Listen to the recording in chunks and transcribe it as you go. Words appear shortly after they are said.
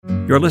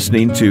You're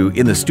listening to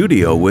In the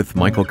Studio with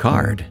Michael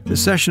Card.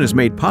 This session is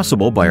made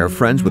possible by our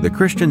friends with the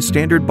Christian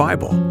Standard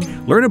Bible.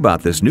 Learn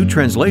about this new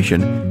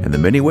translation and the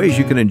many ways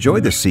you can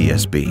enjoy the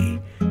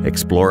CSB.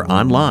 Explore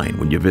online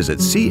when you visit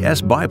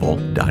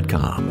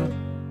csbible.com.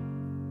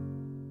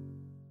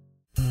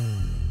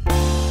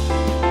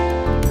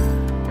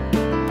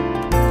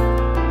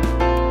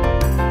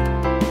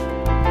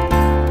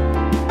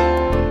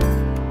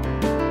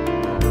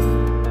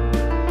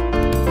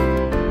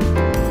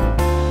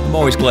 I'm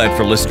always glad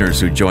for listeners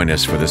who join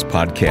us for this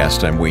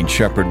podcast. I'm Wayne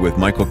Shepherd with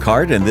Michael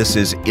Card, and this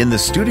is In the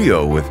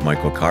Studio with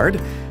Michael Card,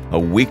 a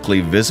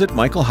weekly visit.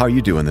 Michael, how are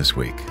you doing this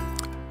week?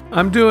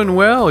 I'm doing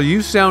well.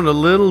 You sound a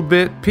little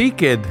bit peaked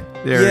there.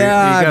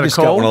 Yeah, you got I just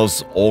got one of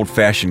those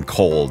old-fashioned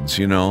colds,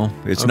 you know.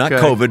 It's not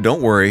COVID,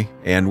 don't worry.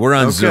 And we're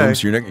on Zoom,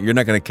 so you're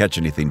not going to catch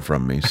anything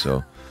from me,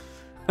 so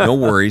no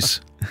worries.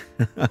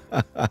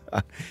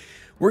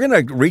 We're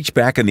going to reach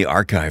back in the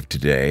archive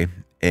today,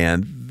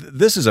 and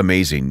this is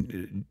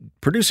amazing.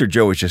 Producer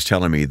Joe was just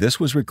telling me this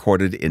was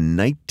recorded in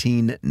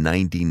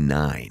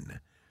 1999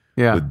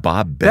 with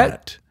Bob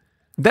Bennett.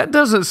 That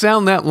doesn't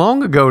sound that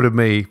long ago to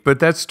me, but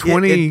that's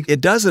 20...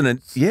 It doesn't,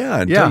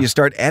 until you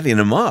start adding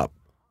them up.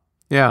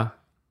 Yeah.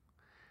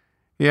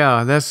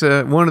 Yeah, that's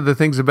one of the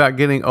things about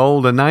getting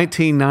old. A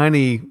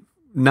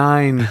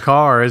 1999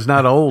 car is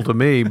not old to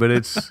me, but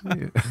it's...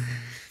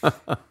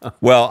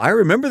 Well, I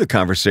remember the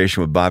conversation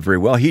with Bob very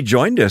well. He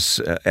joined us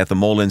at the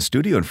Mole Inn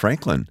studio in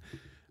Franklin.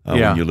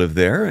 When you lived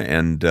there,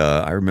 and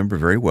I remember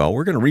very well.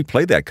 We're going to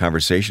replay that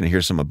conversation and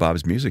hear some of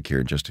Bob's music here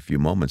in just a few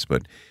moments,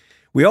 but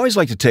we always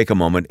like to take a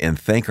moment and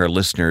thank our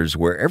listeners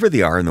wherever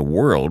they are in the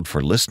world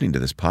for listening to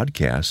this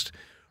podcast.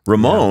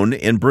 Ramon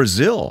in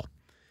Brazil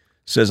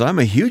says, I'm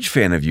a huge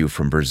fan of you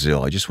from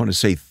Brazil. I just want to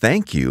say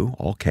thank you,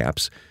 all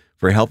caps,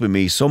 for helping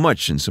me so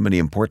much in so many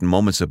important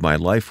moments of my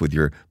life with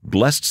your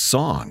blessed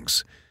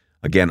songs.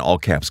 Again, all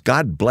caps,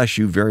 God bless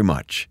you very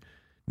much.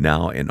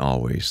 Now and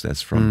always.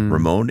 That's from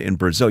Ramon in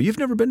Brazil. You've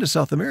never been to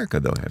South America,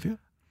 though, have you?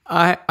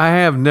 I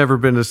have never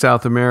been to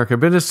South America.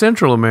 Been to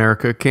Central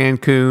America,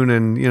 Cancun,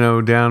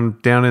 and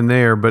down in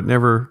there, but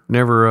never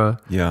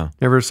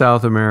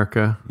South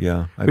America.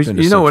 Yeah, I've been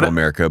to Central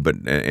America,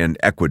 and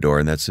Ecuador,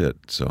 and that's it.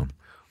 So,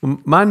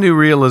 my new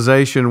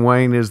realization,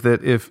 Wayne, is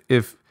that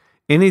if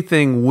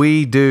anything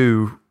we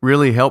do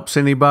really helps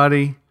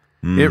anybody,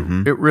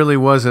 it really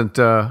wasn't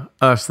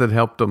us that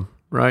helped them,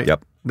 right?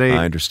 Yep,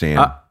 I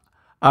understand.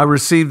 I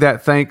received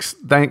that thanks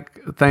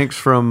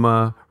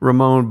from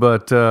Ramon,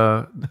 but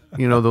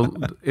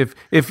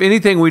if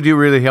anything we do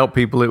really help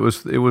people, it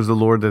was the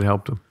Lord that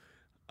helped them.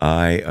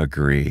 I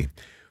agree.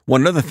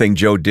 One other thing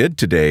Joe did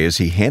today is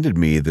he handed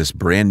me this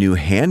brand new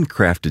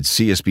handcrafted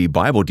CSB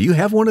Bible. Do you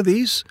have one of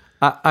these?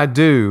 I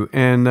do,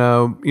 and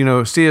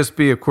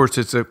CSB, of course,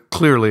 it's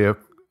clearly a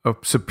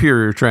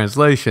superior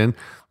translation,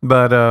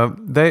 but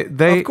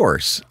they of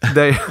course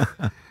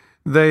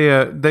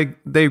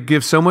They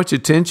give so much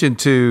attention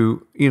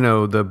to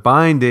the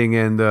binding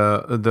and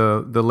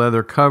the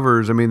leather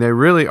covers. I mean, they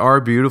really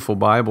are beautiful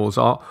Bibles.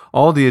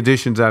 All the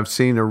editions I've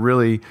seen are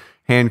really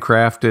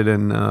handcrafted,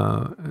 and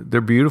they're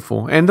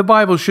beautiful. And the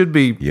Bible should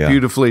be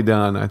beautifully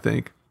done, I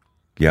think.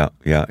 Yeah,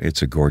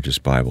 it's a gorgeous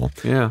Bible.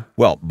 Yeah.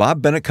 Well,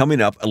 Bob Bennett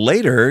coming up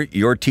later.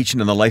 Your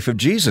teaching on the life of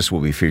Jesus will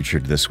be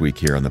featured this week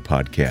here on the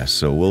podcast.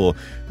 So we'll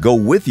go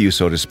with you,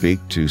 so to speak,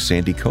 to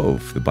Sandy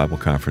Cove, the Bible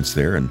conference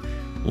there, and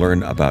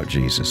learn about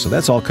Jesus. So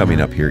that's all coming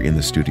up here in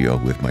the studio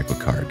with Michael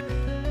Card.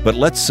 But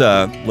let's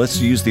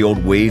use the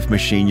old wave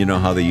machine, you know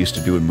how they used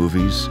to do in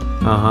movies,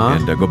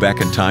 and go back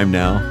in time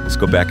now. Let's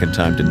go back in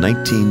time to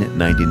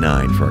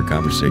 1999 for our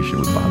conversation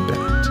with Bob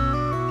Bennett.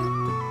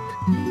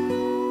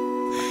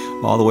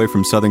 All the way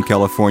from Southern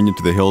California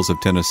to the hills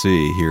of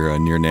Tennessee here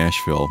near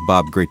Nashville.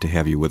 Bob, great to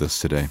have you with us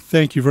today.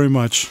 Thank you very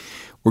much.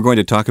 We're going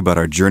to talk about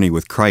our journey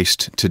with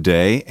Christ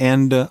today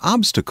and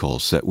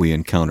obstacles that we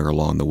encounter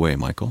along the way,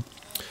 Michael.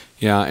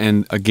 Yeah,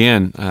 and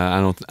again,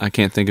 I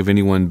can't think of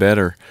anyone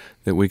better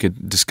that we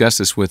could discuss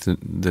this with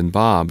than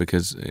Bob,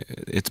 because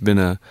it's been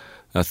a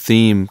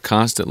theme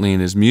constantly in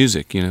his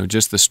music.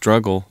 Just the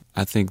struggle.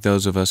 I think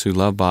those of us who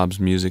love Bob's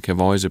music have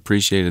always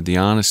appreciated the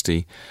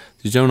honesty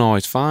that you don't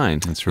always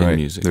find in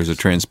music. There's a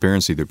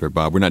transparency there,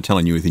 Bob. We're not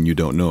telling you anything you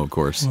don't know, of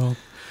course. Well,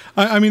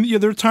 I mean,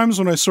 there are times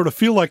when I sort of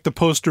feel like the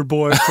poster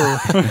boy for,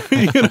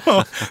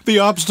 the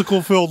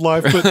obstacle-filled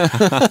life,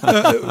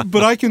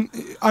 but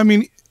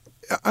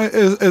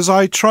as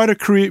I try to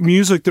create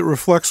music that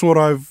reflects what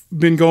I've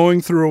been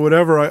going through or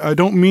whatever, I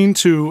don't mean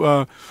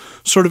to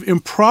sort of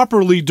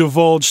improperly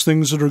divulge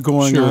things that are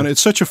going on.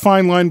 It's such a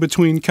fine line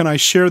between, can I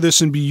share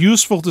this and be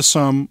useful to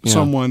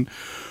someone,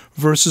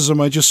 versus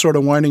am I just sort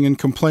of whining and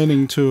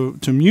complaining to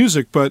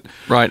music? But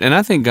right, and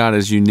I think God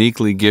has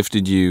uniquely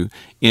gifted you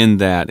in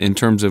that, in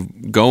terms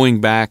of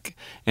going back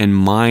and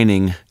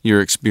mining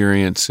your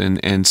experience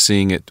and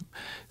seeing it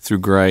through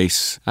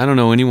grace. I don't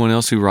know anyone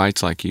else who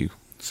writes like you.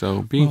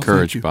 So be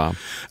encouraged, Bob.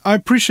 I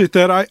appreciate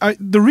that.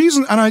 The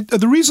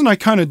reason I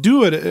kind of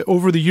do it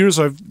over the years,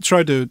 I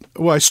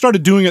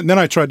started doing it, and then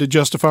I tried to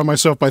justify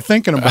myself by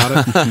thinking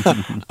about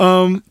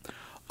it.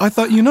 I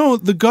thought,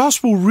 the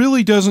gospel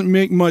really doesn't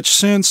make much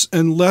sense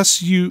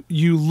unless you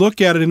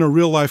look at it in a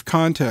real life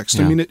context.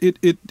 Yeah. I mean,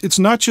 it's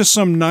not just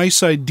some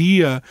nice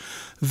idea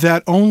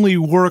that only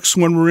works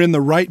when we're in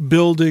the right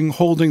building,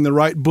 holding the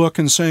right book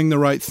and saying the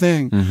right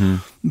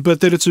thing, but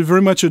that it's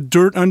very much a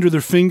dirt under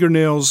their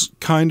fingernails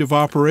kind of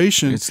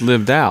operation. It's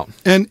lived out.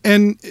 And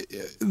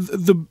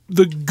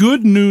the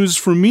good news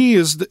for me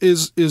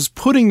is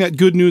putting that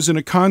good news in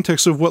a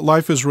context of what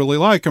life is really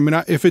like. I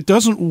mean, if it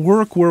doesn't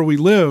work where we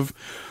live,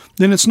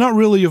 then it's not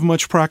really of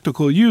much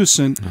practical use.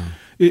 And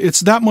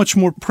it's that much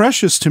more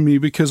precious to me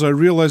because I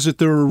realize that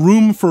there are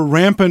room for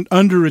rampant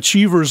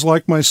underachievers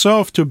like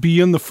myself to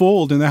be in the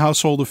fold in the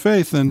household of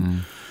faith.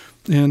 And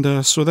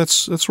so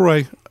that's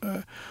where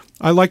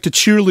I like to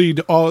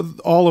cheerlead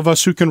all of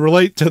us who can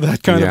relate to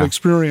that kind of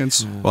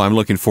experience. Well, I'm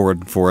looking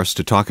forward for us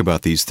to talk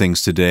about these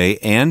things today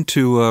and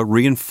to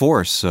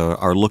reinforce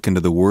our look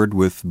into the Word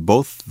with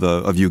both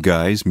of you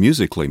guys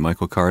musically,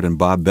 Michael Card and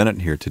Bob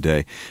Bennett here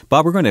today.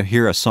 Bob, we're going to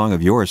hear a song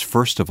of yours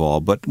first of all,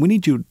 but we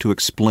need you to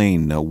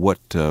explain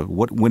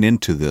what went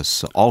into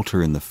this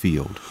altar in the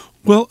field.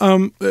 Well,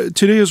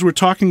 today as we're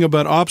talking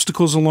about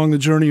obstacles along the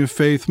journey of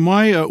faith,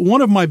 one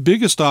of my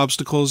biggest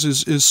obstacles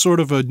is sort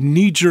of a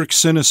knee-jerk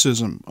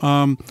cynicism.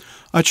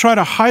 I try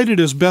to hide it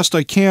as best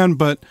I can,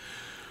 but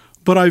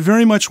I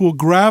very much will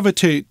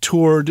gravitate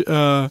toward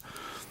a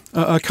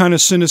kind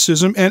of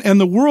cynicism. And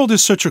the world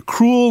is such a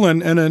cruel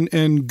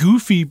and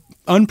goofy,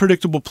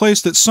 unpredictable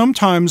place that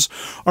sometimes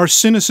our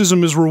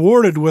cynicism is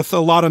rewarded with a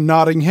lot of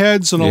nodding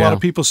heads and a lot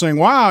of people saying,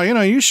 wow,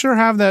 you sure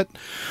have that.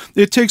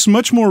 It takes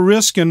much more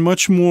risk and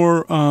much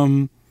more,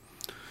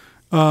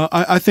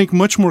 I think,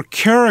 much more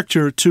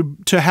character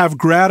to have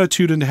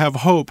gratitude and to have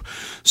hope.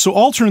 So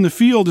Altar in the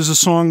Field is a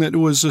song that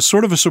was a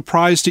sort of a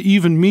surprise to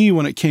even me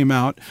when it came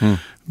out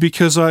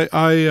because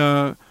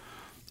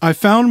I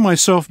found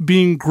myself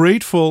being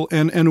grateful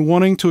and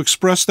wanting to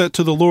express that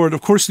to the Lord.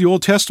 Of course, the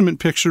Old Testament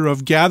picture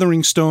of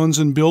gathering stones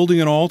and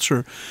building an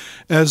altar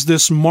as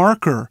this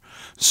marker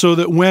so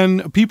that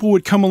when people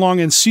would come along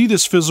and see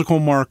this physical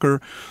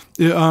marker,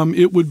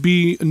 it would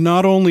be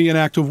not only an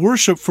act of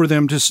worship for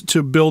them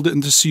to build it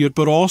and to see it,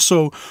 but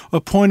also a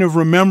point of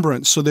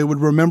remembrance, so they would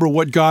remember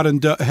what God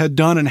had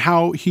done and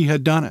how He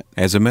had done it.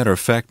 As a matter of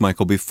fact,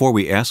 Michael, before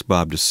we ask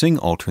Bob to sing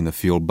Altar in the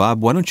Field,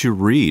 Bob, why don't you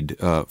read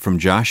from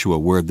Joshua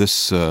where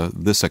this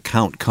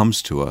account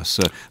comes to us?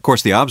 Of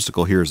course, the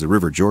obstacle here is the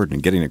River Jordan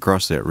and getting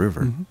across that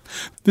river. Mm-hmm.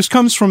 This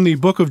comes from the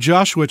book of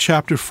Joshua,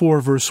 chapter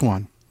 4, verse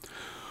 1.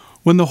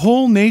 When the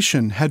whole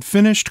nation had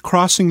finished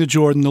crossing the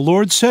Jordan, the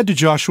Lord said to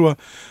Joshua,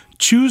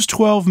 "Choose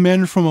 12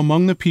 men from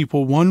among the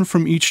people, one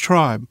from each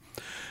tribe,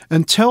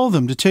 and tell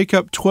them to take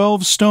up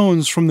 12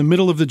 stones from the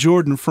middle of the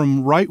Jordan,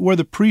 from right where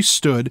the priest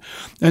stood,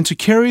 and to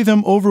carry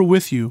them over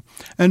with you,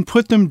 and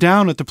put them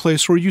down at the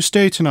place where you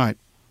stay tonight."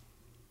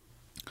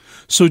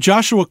 So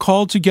Joshua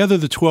called together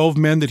the 12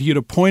 men that he had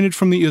appointed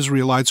from the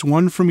Israelites,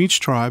 one from each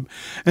tribe,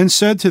 and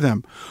said to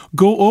them,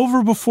 "Go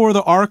over before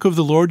the ark of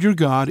the Lord your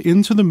God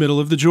into the middle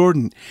of the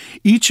Jordan.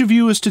 Each of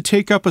you is to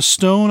take up a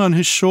stone on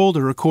his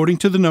shoulder according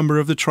to the number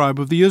of the tribe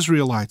of the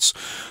Israelites,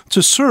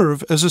 to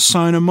serve as a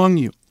sign among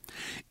you.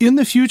 In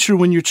the future,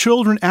 when your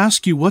children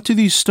ask you, 'What do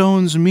these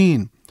stones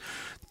mean?'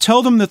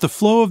 tell them that the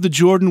flow of the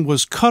Jordan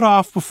was cut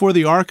off before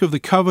the ark of the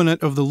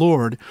covenant of the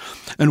Lord,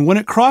 and when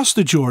it crossed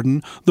the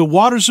Jordan, the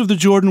waters of the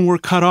Jordan were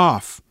cut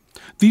off.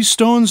 These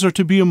stones are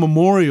to be a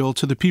memorial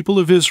to the people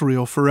of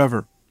Israel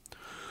forever."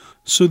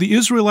 So the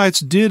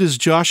Israelites did as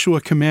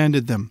Joshua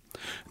commanded them.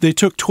 They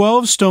took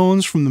 12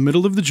 stones from the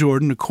middle of the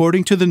Jordan,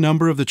 according to the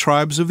number of the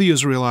tribes of the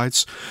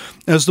Israelites,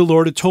 as the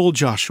Lord had told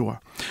Joshua,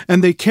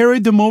 and they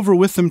carried them over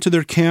with them to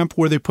their camp,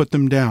 where they put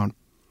them down.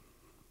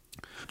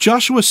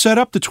 Joshua set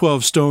up the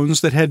 12 stones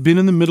that had been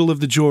in the middle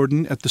of the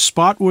Jordan at the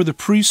spot where the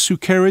priests who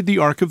carried the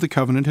Ark of the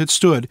Covenant had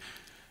stood,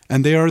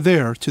 and they are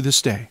there to this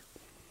day.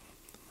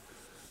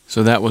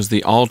 So that was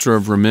the altar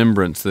of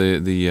remembrance,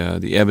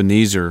 the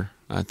Ebenezer,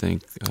 I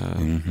think.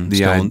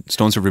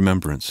 Stones of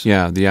remembrance.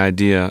 Yeah, the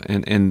idea.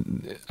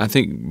 And I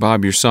think,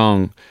 Bob, your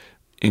song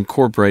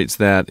incorporates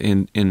that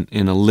in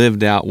a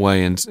lived-out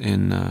way and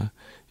in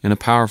a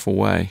powerful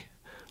way.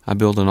 I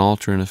build an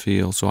altar in a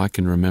field so I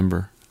can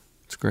remember.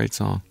 It's a great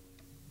song.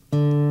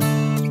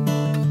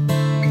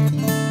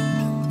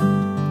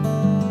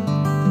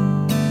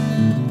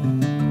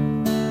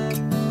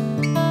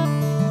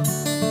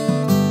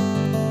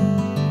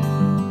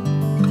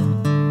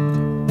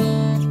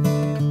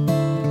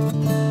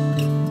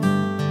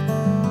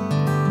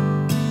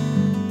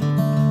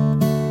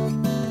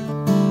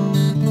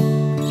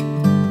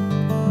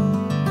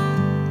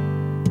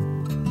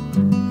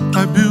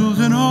 I build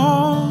an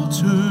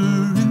altar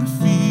in the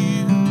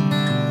field,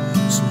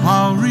 so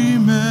I'll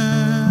remember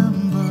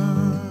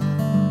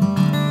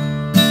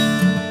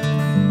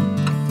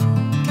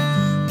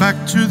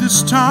back to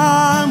this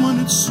time when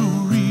it's so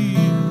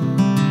real,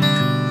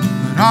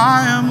 that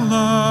I am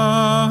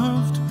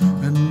loved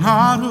and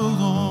not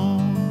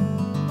alone.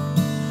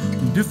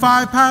 And if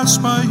I pass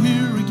by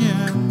here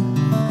again,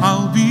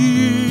 I'll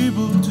be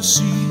able to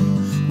see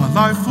my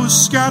My life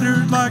was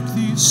scattered like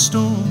these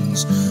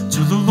stones,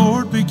 till the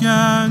Lord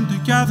began to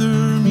gather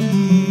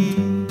me.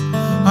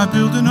 I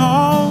built an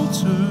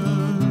altar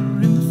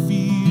in the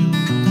field,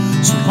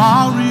 so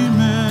I'll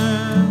remember.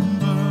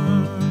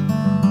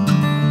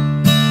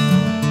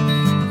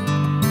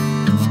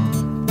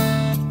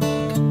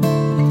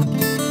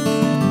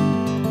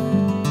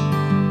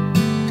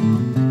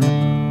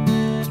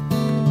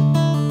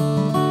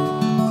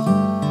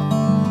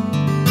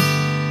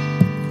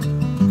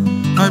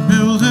 I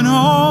build an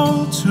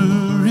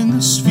altar in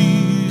this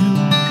field,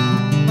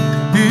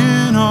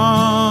 in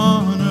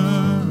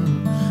honor,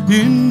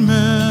 in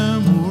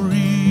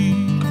memory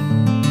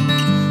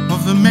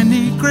of the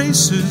many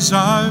graces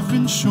I've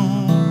been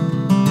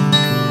shown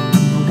and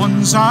the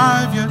ones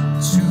I've yet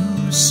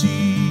to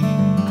see.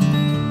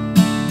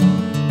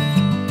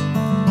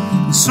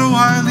 And so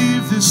I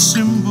leave this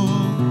symbol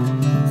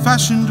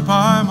fashioned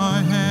by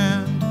my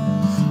hand,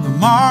 the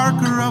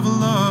marker of a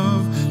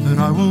love that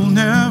I will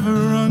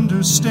never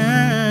understand.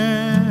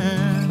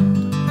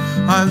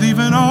 I leave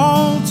an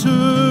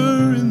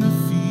altar in the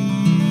field.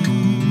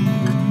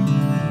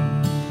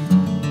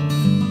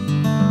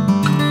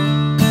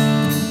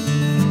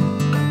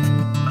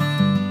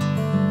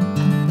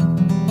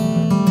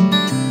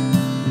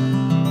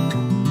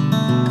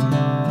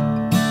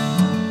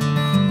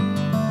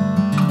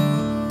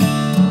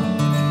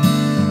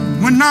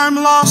 When I'm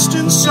lost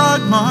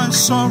inside my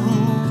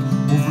sorrow,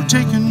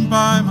 overtaken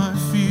by my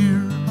fear,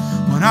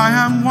 when I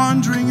am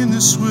wandering in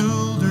this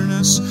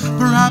wilderness,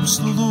 perhaps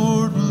the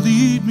Lord will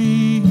lead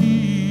me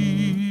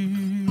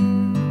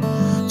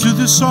to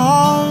this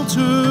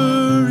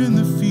altar in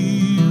the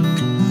field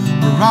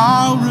where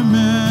I'll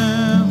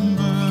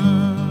remember.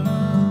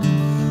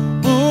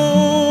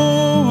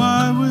 Oh,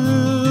 I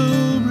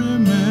will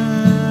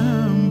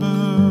remember.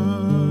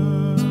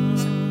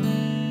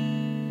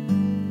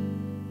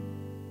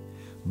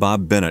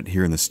 Bob Bennett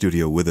here in the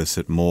studio with us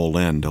at Mole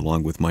End,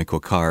 along with Michael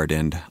Card,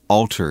 and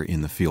Altar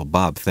in the Field.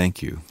 Bob,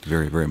 thank you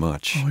very, very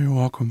much. Oh, you're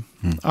welcome.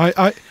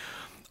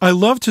 I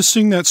love to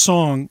sing that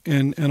song,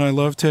 and I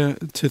love to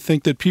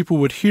think that people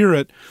would hear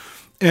it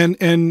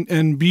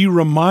and be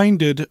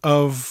reminded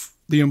of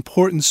the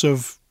importance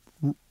of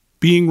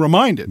being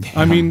reminded.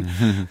 I mean,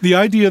 the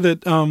idea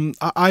that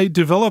I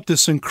developed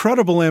this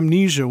incredible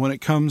amnesia when it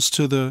comes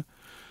to the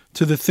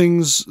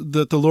things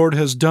that the Lord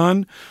has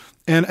done.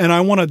 And I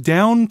want to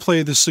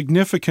downplay the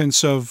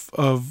significance of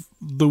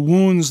the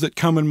wounds that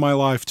come in my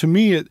life. To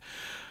me,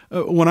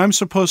 when I'm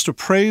supposed to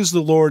praise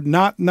the Lord,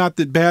 not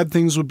that bad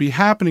things would be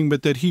happening,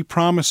 but that He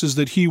promises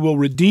that He will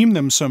redeem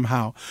them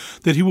somehow,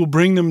 that He will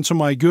bring them to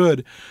my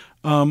good.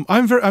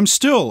 I'm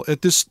still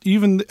at this,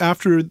 even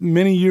after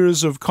many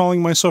years of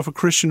calling myself a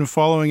Christian and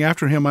following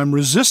after Him, I'm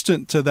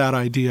resistant to that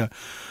idea.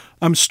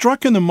 I'm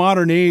struck in the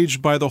modern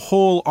age by the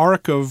whole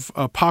arc of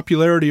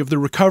popularity of the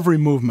recovery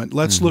movement.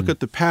 Let's look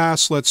at the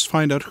past. Let's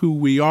find out who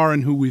we are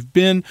and who we've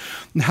been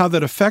and how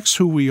that affects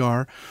who we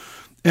are.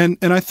 And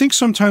I think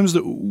sometimes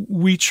that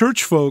we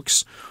church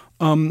folks,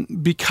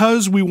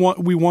 because we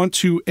want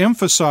to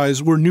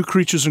emphasize we're new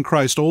creatures in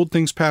Christ. Old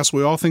things pass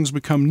away, all things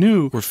become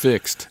new. We're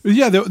fixed.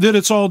 Yeah, that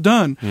it's all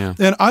done. Yeah.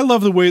 And I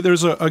love the way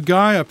there's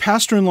a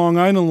pastor in Long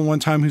Island one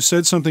time who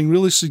said something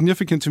really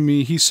significant to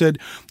me. He said,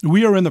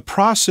 we are in the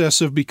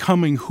process of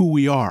becoming who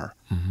we are.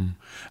 Mm-hmm.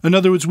 In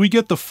other words, we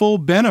get the full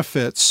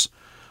benefits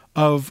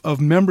of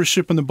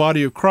membership in the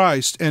body of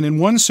Christ, and in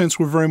one sense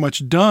we're very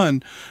much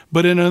done,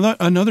 but in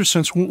another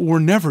sense we're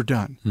never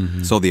done.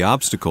 Mm-hmm. So the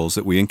obstacles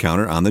that we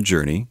encounter on the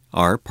journey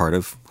are part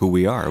of who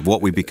we are, of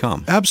what we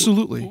become.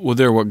 Absolutely. Well,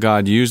 they're what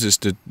God uses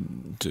to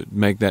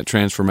make that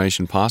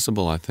transformation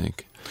possible, I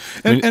think.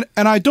 And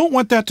I don't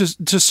want that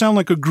to sound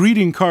like a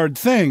greeting card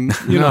thing,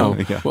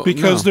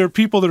 because there are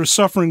people that are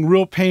suffering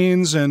real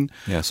pains and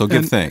so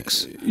give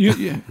thanks.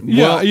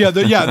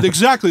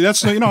 Exactly.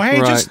 That's hey,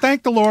 right. Just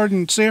thank the Lord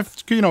and say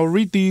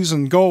read these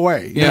and go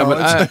away.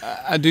 But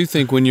I do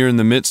think when you're in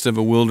the midst of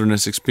a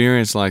wilderness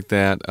experience like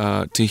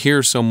that, to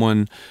hear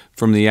someone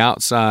from the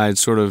outside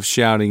sort of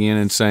shouting in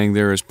and saying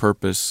there is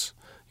purpose.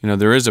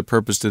 There is a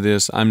purpose to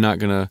this. I'm not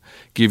going to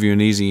give you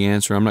an easy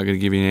answer. I'm not going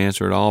to give you an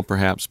answer at all,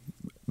 perhaps,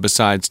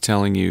 besides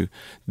telling you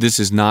this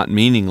is not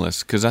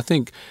meaningless. Because I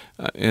think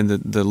in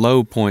the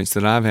low points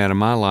that I've had in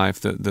my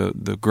life,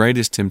 the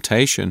greatest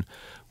temptation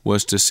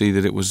was to see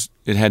that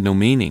it had no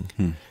meaning.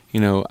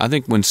 I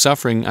think when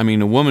suffering,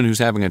 a woman who's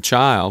having a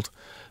child,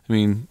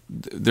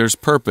 there's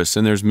purpose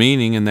and there's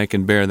meaning and they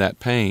can bear that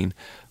pain.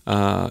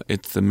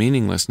 It's the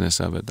meaninglessness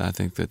of it, I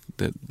think,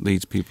 that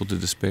leads people to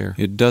despair.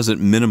 It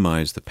doesn't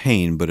minimize the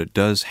pain, but it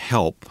does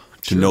help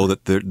to know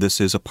that this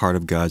is a part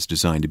of God's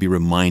design, to be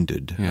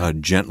reminded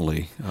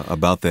gently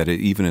about that,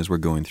 even as we're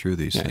going through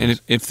these things. And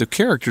if the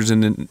characters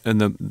in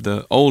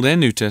the Old and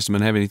New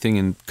Testament have anything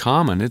in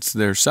common, it's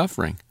their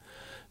suffering.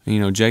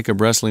 Jacob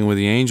wrestling with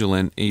the angel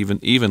and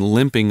even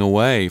limping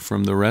away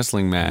from the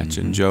wrestling match,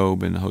 and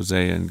Job and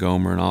Hosea and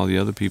Gomer and all the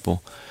other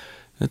people.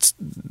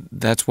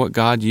 That's what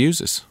God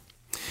uses.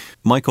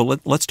 Michael,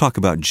 let's talk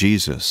about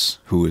Jesus,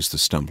 who is the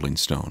stumbling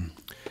stone.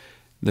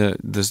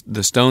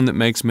 the stone that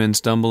makes men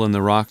stumble and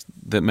the rock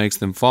that makes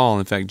them fall.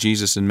 In fact,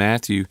 Jesus in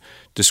Matthew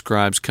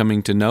describes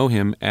coming to know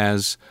him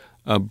as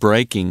a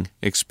breaking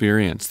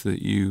experience,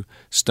 that you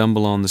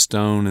stumble on the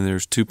stone, and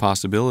there's two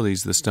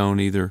possibilities. The stone,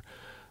 either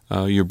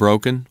you're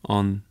broken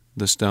on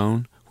the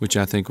stone, which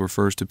I think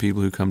refers to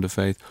people who come to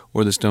faith,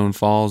 or the stone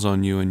falls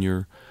on you and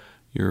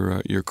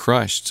you're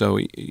crushed. So,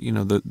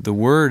 the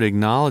Word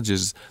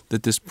acknowledges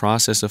that this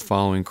process of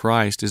following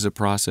Christ is a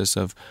process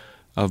of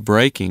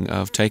breaking,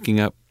 of taking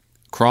up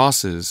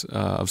crosses,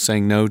 of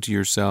saying no to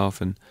yourself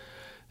and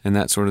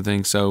that sort of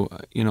thing. So,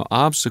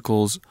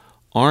 obstacles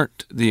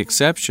aren't the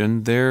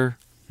exception.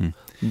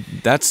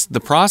 That's the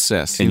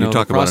process. And you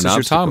talk about an obstacle.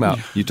 You're talking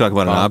about. You talk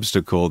about an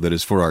obstacle that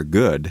is for our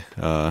good.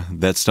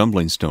 That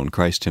stumbling stone,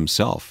 Christ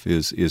Himself,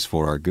 is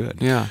for our good.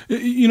 Yeah.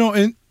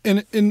 And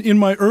in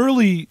my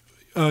early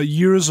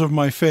years of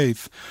my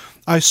faith,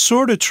 I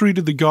sort of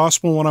treated the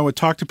gospel when I would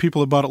talk to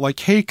people about it like,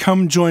 hey,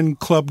 come join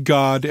Club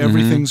God,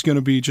 everything's going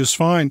to be just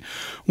fine.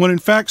 When in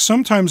fact,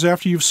 sometimes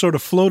after you've sort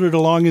of floated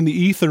along in the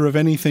ether of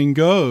anything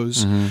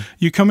goes,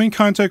 you come in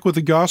contact with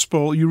the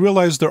gospel, you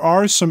realize there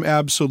are some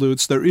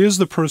absolutes, there is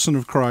the person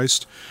of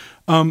Christ.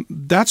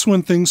 That's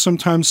when things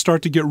sometimes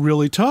start to get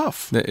really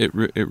tough. It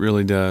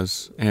really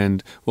does.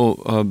 And,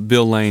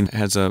 Bill Lane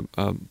has a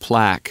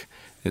plaque.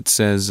 It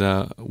says,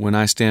 when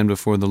I stand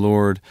before the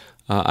Lord,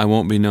 I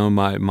won't be known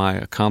by my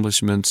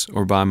accomplishments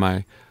or by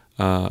my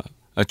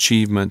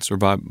achievements or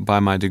by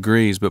my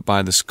degrees, but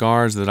by the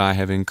scars that I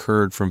have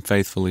incurred from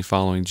faithfully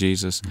following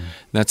Jesus.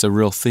 That's a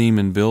real theme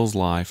in Bill's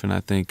life, and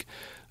I think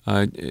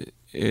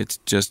it's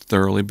just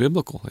thoroughly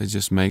biblical. It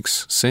just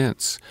makes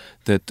sense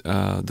that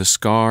the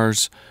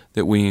scars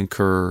that we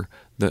incur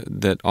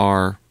that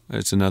are,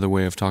 it's another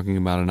way of talking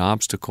about an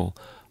obstacle,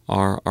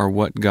 are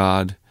what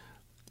God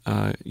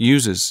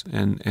uses,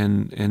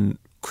 and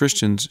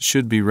Christians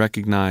should be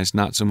recognized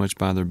not so much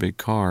by their big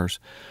cars,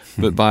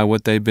 but by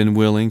what they've been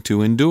willing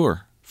to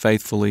endure,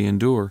 faithfully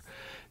endure.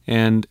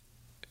 And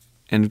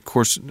of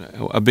course,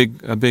 a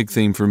big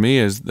theme for me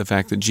is the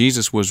fact that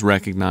Jesus was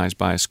recognized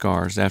by his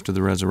scars after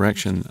the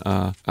resurrection.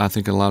 I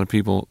think a lot of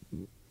people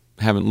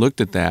haven't looked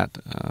at that,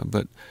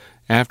 but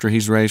after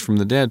he's raised from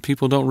the dead,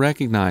 people don't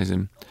recognize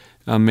him.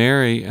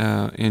 Mary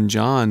in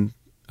John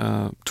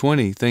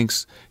 20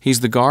 thinks he's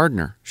the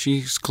gardener.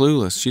 She's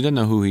clueless. She doesn't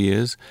know who he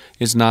is.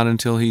 It's not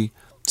until he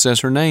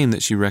says her name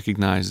that she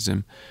recognizes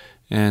him.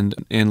 And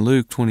in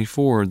Luke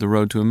 24, the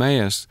road to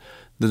Emmaus,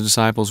 the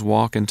disciples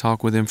walk and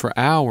talk with him for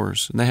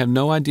hours. And they have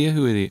no idea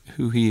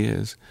who he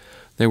is.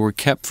 They were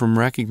kept from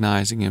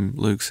recognizing him,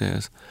 Luke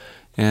says.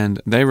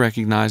 And they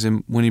recognize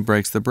him when he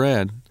breaks the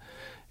bread.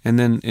 And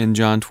then in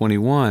John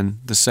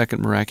 21, the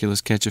second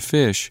miraculous catch of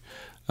fish,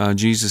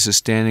 Jesus is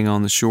standing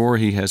on the shore.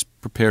 He has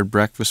prepared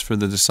breakfast for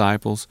the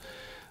disciples.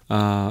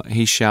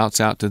 He shouts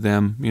out to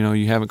them,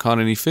 you haven't caught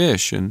any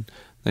fish. And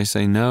they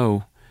say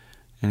no.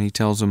 And he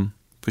tells them,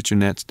 put your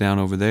nets down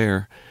over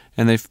there.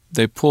 And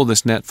they pull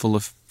this net full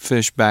of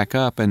fish back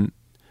up. And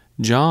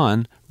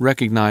John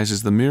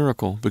recognizes the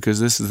miracle,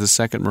 because this is the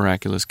second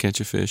miraculous catch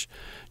of fish.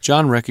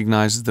 John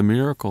recognizes the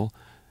miracle,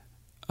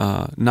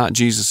 not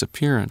Jesus'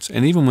 appearance.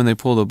 And even when they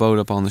pull the boat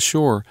up on the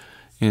shore,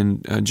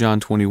 in John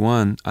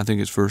 21, I think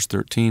it's verse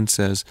 13,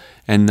 says,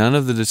 and none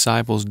of the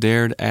disciples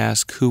dared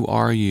ask, who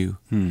are you?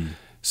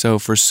 So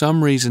for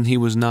some reason, he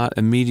was not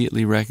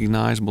immediately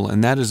recognizable,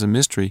 and that is a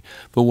mystery.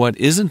 But what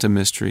isn't a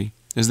mystery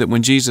is that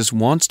when Jesus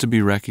wants to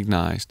be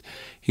recognized,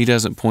 he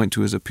doesn't point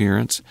to his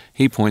appearance.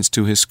 He points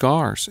to his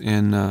scars.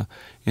 In the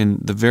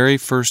very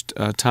first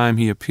time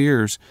he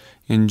appears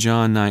in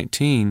John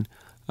 19,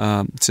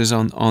 it says,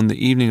 on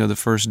the evening of the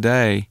first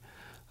day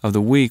of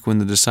the week, when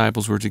the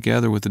disciples were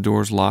together with the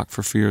doors locked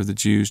for fear of the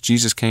Jews,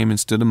 Jesus came and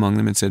stood among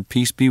them and said,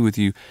 peace be with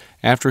you.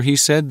 After he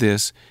said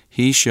this,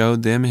 he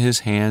showed them his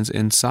hands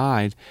and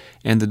side,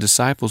 and the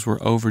disciples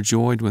were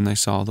overjoyed when they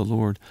saw the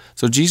Lord.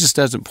 So Jesus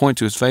doesn't point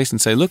to his face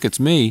and say, look, it's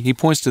me. He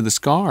points to the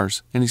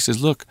scars, and he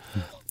says, look,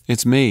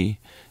 it's me.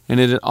 And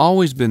it had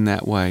always been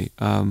that way.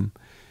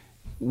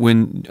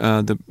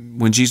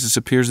 When Jesus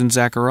appears in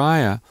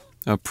Zechariah,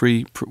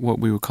 what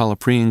we would call a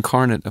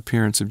pre-incarnate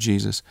appearance of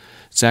Jesus,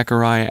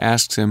 Zechariah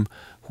asks him,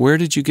 where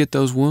did you get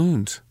those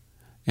wounds?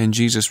 And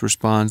Jesus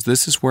responds,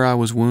 this is where I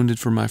was wounded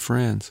for my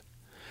friends.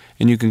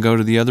 And you can go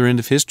to the other end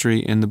of history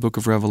in the book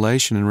of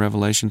Revelation, in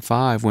Revelation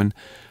 5, when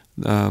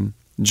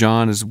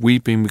John is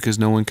weeping because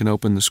no one can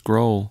open the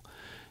scroll.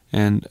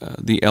 And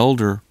the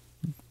elder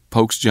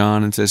pokes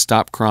John and says,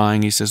 stop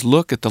crying. He says,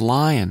 look at the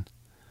lion.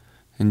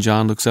 And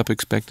John looks up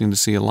expecting to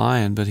see a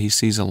lion, but he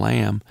sees a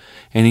lamb.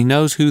 And he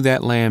knows who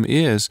that lamb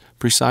is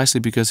precisely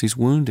because he's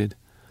wounded.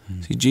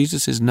 See,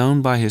 Jesus is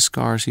known by his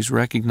scars. He's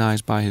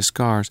recognized by his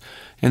scars.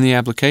 And the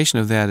application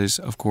of that is,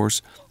 of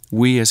course,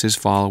 we as his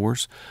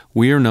followers,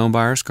 we are known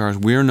by our scars.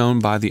 We are known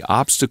by the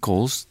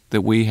obstacles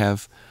that we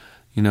have,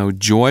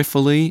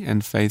 joyfully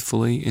and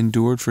faithfully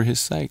endured for his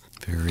sake.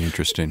 Very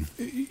interesting.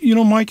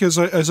 Mike, as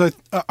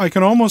I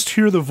can almost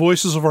hear the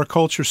voices of our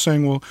culture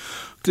saying, well,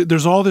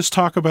 there's all this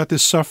talk about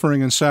this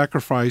suffering and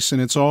sacrifice,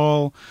 and it's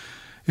all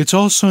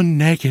so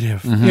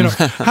negative.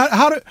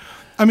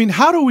 I mean,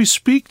 how do we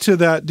speak to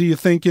that, do you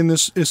think, in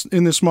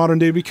this modern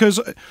day? Because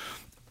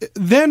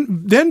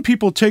then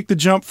people take the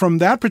jump from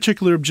that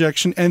particular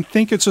objection and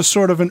think it's a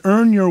sort of an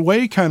earn your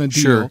way kind of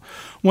deal, sure,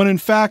 when in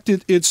fact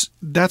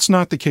that's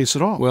not the case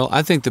at all. Well,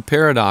 I think the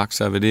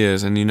paradox of it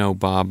is, and you know,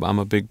 Bob, I'm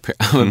a big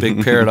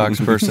paradox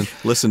person.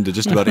 Listen to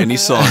just about any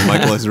song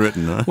Michael has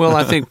written. Huh? Well,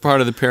 I think part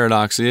of the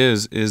paradox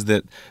is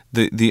that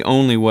the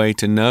only way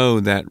to know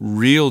that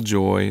real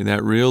joy,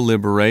 that real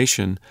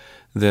liberation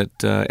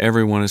that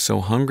everyone is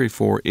so hungry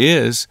for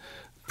is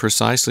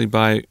precisely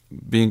by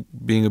being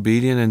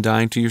obedient and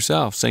dying to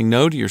yourself, saying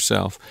no to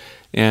yourself.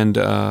 And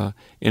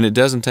it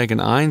doesn't take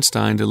an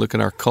Einstein to look at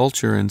our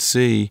culture and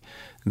see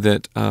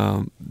that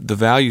the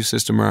value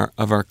system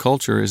of our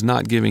culture is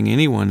not giving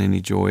anyone any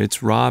joy.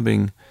 It's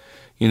robbing,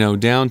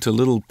 down to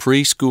little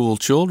preschool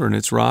children.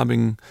 It's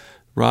robbing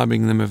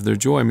them of their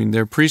joy. I mean,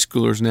 there are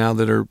preschoolers now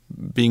that are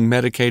being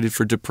medicated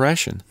for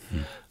depression.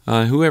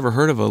 Who ever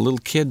heard of a little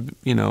kid,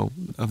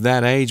 of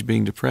that age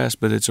being depressed?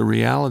 But it's a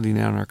reality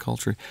now in our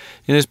culture.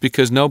 And it's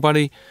because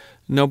nobody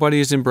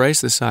has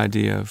embraced this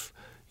idea of,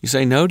 you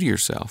say no to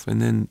yourself,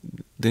 and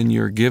then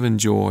you're given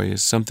joy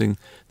as something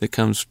that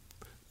comes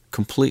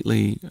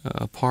completely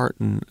apart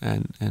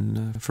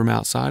and from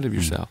outside of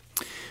yourself.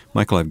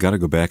 Michael, I've got to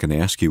go back and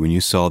ask you, when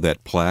you saw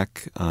that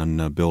plaque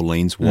on Bill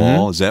Lane's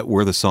wall, is that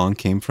where the song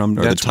came from,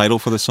 or the title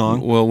for the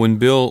song? Well, when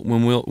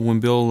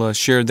Bill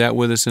shared that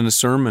with us in a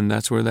sermon,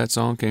 that's where that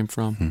song came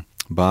from.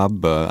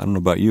 Bob, I don't know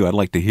about you, I'd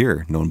like to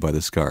hear Known by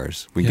the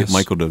Scars. We can get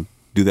Michael to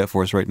do that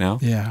for us right now?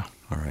 Yeah.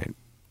 All right.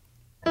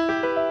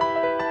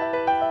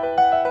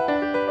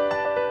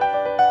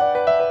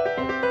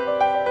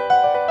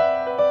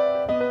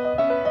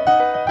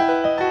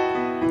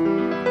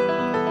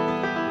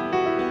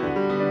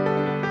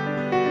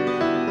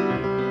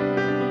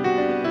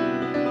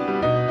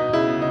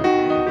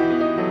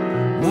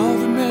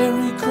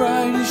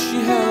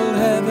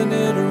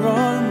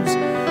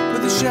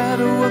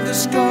 Of the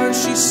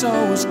scars she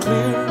saw was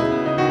clear,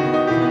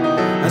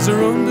 as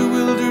her own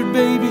bewildered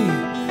baby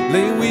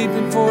lay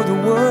weeping for the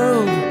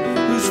world,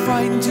 whose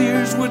frightened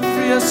tears would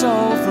free us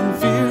all from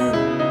fear.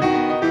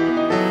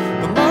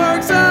 The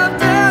marks of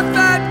death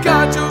that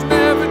God chose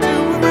never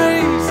to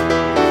erase,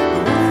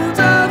 the wounds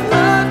of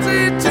love's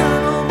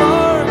eternal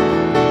mark.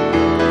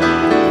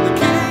 The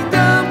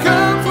kingdom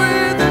comes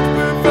with its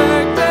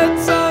perfected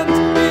sons,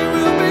 he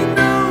will be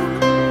known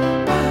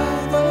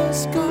by the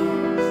scars.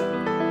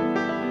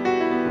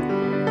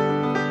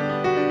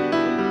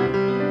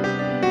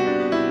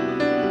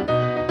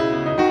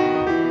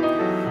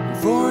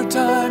 For a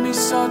time he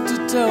sought to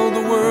tell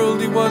the world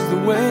he was the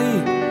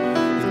way,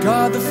 that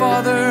God the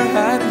Father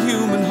had a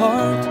human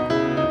heart.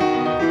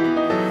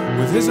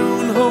 With his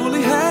own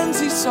holy hands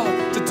he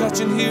sought to touch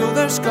and heal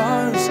their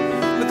scars,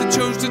 but they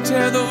chose to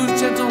tear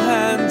those gentle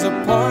hands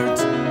apart.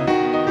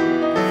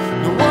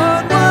 No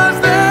one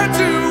was there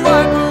to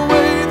wipe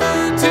away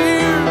the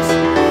tears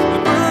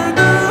that burned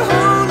the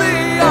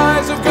holy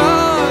eyes of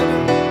God,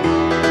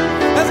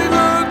 as he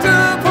looked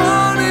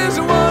upon his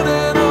one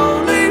and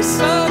only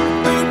Son,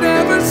 who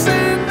never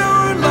sinned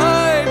nor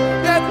lied,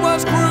 yet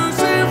was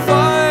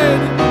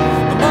crucified.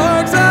 The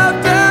marks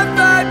of death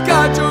that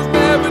God chose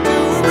never to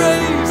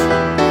erase,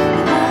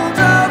 the wounds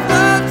of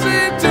love's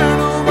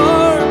eternal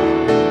mark.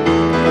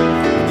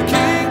 The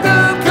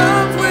kingdom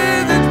comes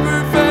with its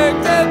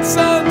perfected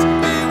sons,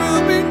 he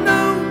will be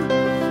known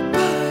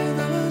by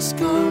the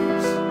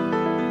scars.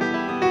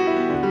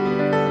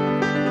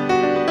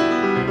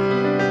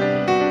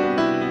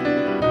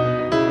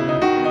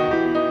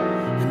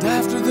 And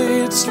after they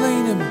had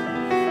slain him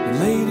and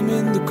laid him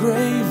in the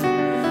grave,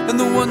 and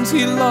the ones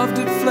he loved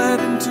had fled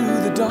into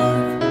the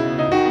dark,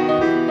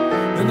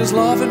 then his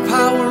love and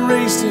power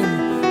raised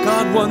him,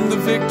 God won the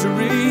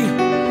victory,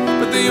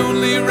 but they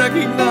only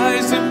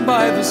recognized him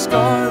by the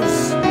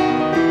scars.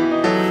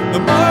 The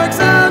marks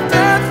of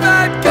death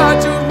that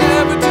God chose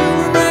never to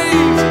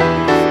erase,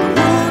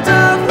 the wounds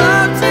of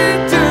love's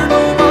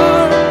eternal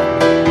mark.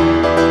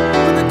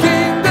 When the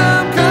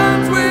kingdom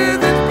comes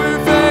with its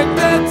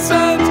perfected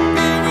sons,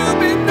 he will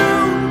be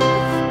known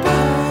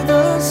by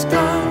the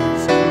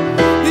scars.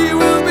 He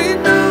will be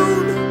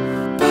known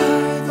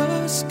by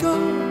the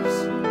scars.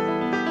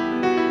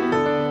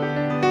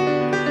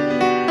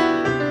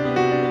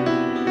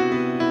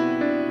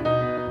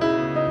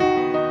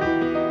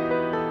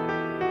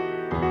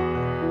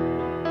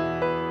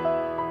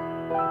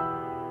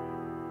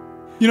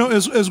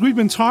 As we've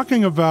been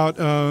talking about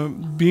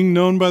being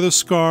known by the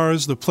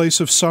scars, the place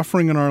of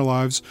suffering in our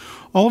lives,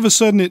 all of a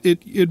sudden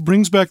it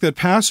brings back that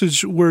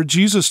passage where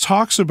Jesus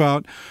talks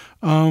about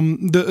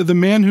the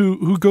man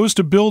who goes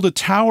to build a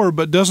tower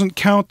but doesn't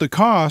count the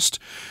cost,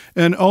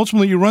 and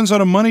ultimately he runs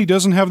out of money,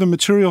 doesn't have the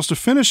materials to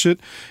finish it,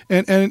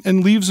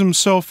 and leaves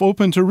himself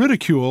open to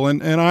ridicule.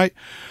 And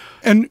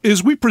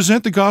as we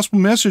present the gospel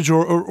message,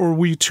 or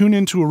we tune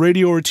into a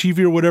radio or TV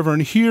or whatever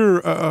and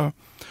hear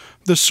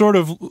the sort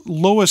of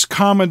lowest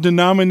common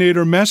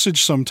denominator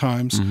message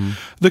sometimes. Mm-hmm.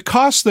 The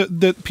costs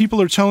that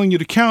people are telling you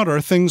to count are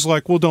things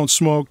like, well, don't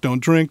smoke,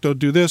 don't drink, don't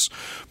do this.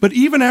 But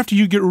even after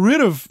you get rid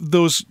of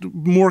those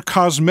more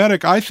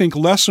cosmetic, I think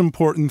less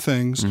important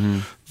things, mm-hmm.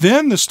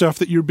 then the stuff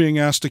that you're being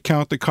asked to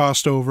count the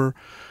cost over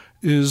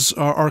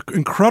are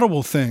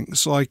incredible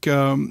things, like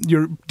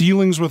your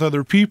dealings with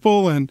other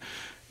people and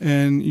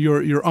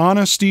your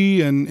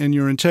honesty and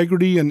your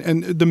integrity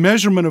and the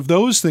measurement of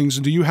those things.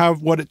 And do you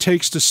have what it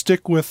takes to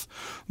stick with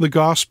the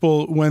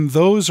gospel when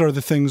those are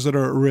the things that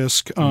are at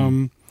risk?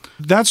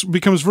 That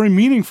becomes very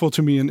meaningful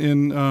to me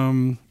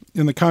in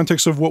the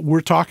context of what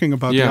we're talking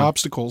about, the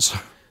obstacles.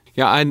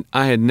 Yeah,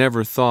 I had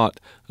never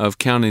thought of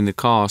counting the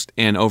cost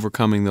and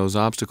overcoming those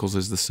obstacles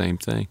as the same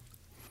thing.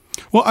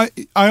 Well,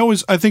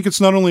 I think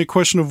it's not only a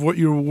question of what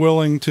you're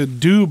willing to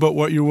do, but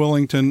what you're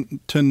willing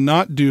to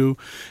not do,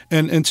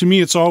 and to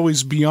me, it's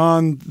always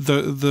beyond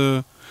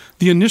the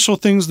initial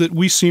things that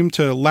we seem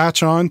to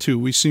latch on to.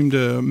 We seem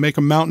to make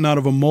a mountain out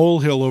of a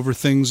molehill over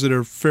things that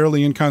are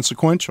fairly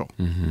inconsequential.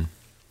 Mm-hmm.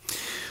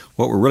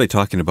 What we're really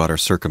talking about are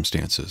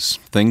circumstances,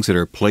 things that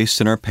are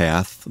placed in our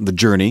path, the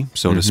journey,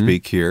 so mm-hmm. to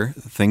speak here,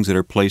 things that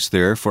are placed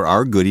there for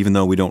our good, even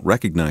though we don't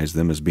recognize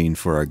them as being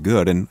for our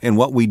good, and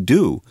what we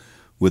do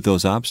with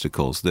those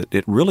obstacles, that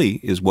it really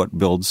is what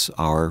builds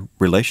our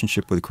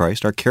relationship with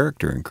Christ, our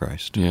character in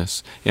Christ.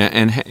 Yes, yeah,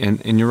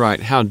 and you're right.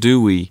 How do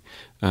we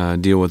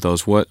deal with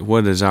those?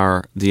 What is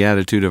the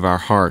attitude of our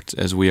hearts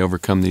as we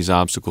overcome these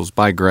obstacles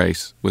by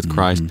grace with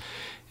Christ?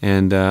 Mm-hmm.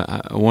 And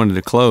I wanted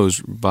to close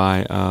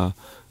by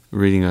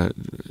reading a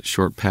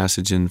short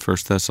passage in 1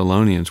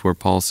 Thessalonians where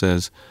Paul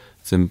says,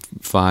 it's in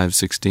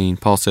 5:16,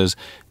 Paul says,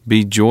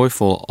 "Be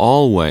joyful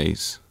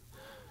always,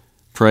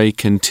 pray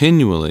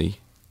continually,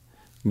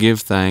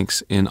 give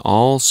thanks in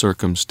all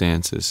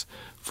circumstances,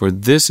 for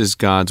this is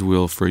God's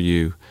will for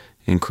you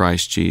in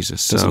Christ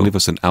Jesus." Doesn't leave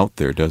us an out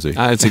there, does he?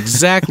 It's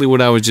exactly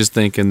what I was just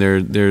thinking.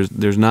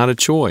 There's not a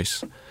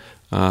choice.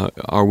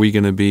 Are we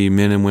going to be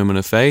men and women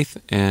of faith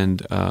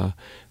and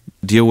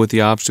deal with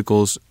the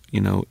obstacles,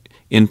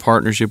 in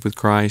partnership with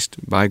Christ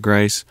by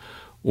grace,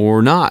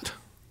 or not?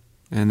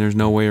 And there's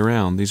no way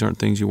around. These aren't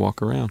things you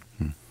walk around.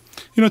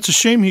 It's a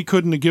shame he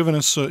couldn't have given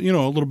us a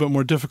little bit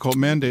more difficult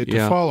mandate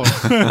to follow.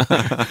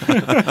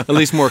 At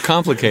least more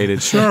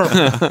complicated. Sure.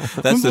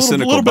 That's the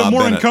cynical a little bit Bob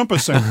more Bennett.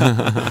 Encompassing.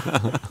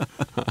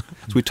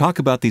 As we talk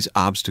about these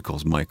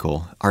obstacles,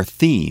 Michael, our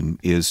theme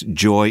is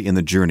joy in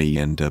the journey.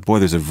 And boy,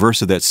 there's a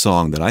verse of that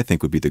song that I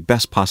think would be the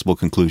best possible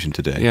conclusion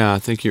today. Yeah, I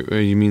think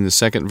you mean the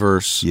second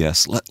verse.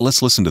 Yes,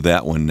 let's listen to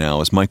that one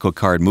now as Michael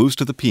Card moves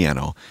to the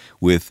piano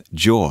with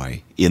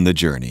Joy in the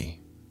Journey.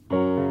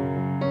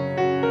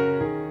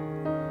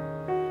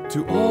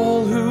 To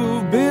all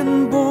who've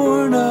been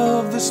born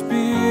of the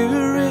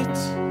Spirit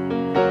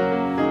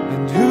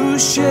and who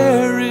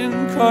share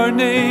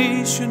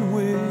incarnation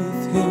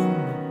with Him,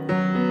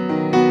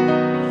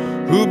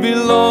 who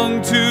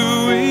belong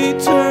to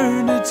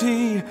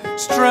eternity,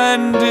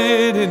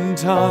 stranded in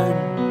time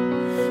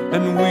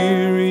and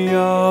weary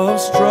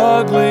of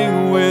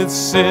struggling with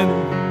sin,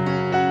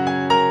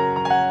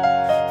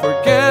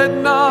 forget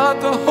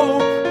not the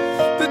hope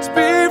that's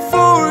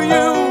before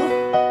you.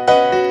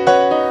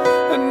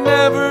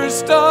 Never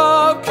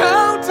stop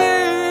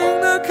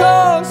counting the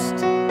cost.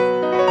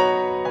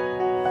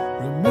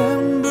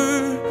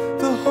 Remember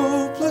the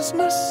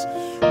hopelessness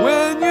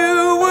when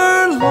you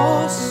were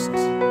lost.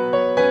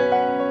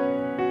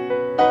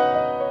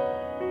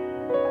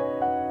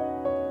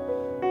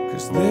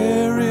 'Cause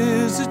there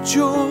is a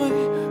joy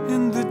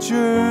in the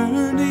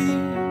journey.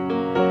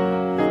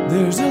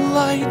 There's a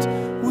light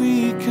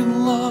we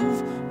can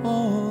love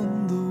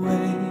on the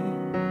way.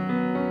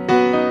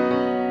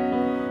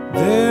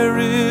 There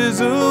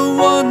is a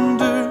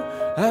wonder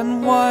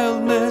and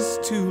wildness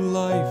to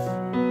life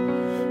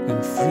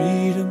and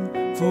freedom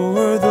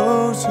for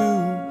those who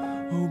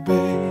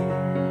obey.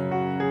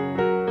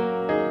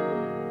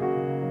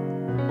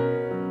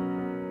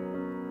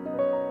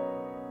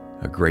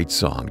 A great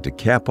song to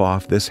cap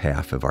off this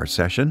half of our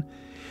session.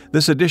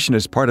 This edition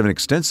is part of an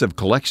extensive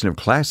collection of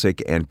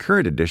classic and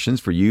current editions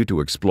for you to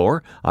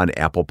explore on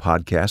Apple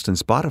Podcast and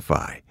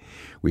Spotify.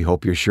 We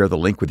hope you share the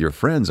link with your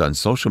friends on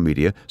social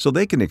media so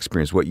they can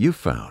experience what you've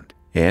found.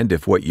 And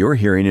if what you're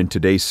hearing in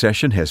today's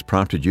session has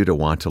prompted you to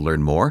want to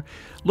learn more,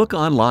 look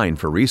online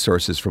for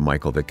resources from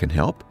Michael that can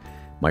help.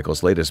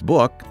 Michael's latest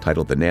book,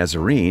 titled The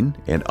Nazarene,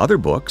 and other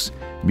books,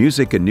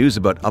 music and news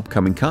about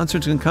upcoming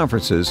concerts and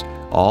conferences,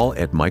 all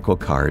at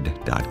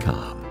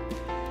michaelcard.com.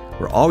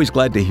 We're always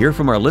glad to hear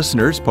from our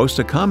listeners. Post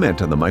a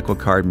comment on the Michael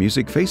Card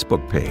Music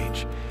Facebook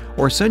page,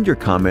 or send your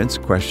comments,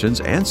 questions,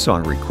 and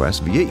song requests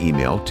via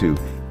email to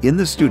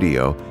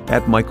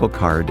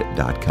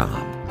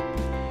inthestudio@michaelcard.com.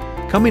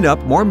 Coming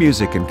up, more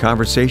music and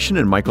conversation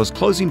and Michael's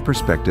closing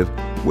perspective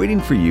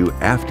waiting for you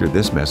after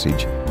this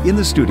message in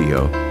the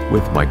studio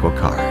with Michael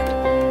Card.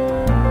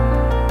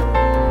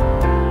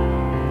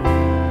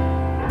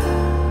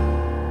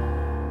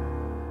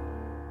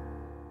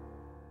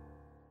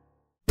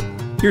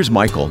 Here's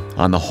Michael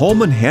on the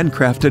Holman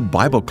Handcrafted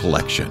Bible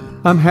Collection.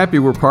 I'm happy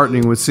we're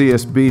partnering with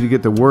CSB to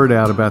get the word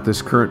out about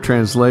this current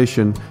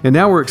translation, and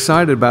now we're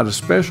excited about a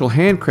special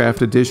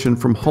handcraft edition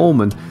from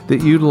Holman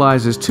that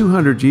utilizes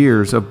 200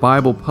 years of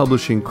Bible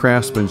publishing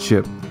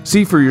craftsmanship.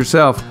 See for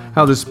yourself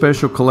how this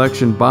special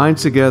collection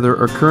binds together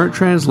a current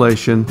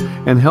translation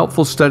and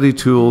helpful study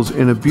tools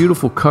in a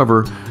beautiful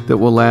cover that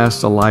will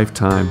last a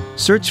lifetime.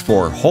 Search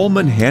for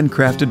Holman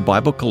Handcrafted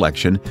Bible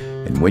Collection,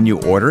 and when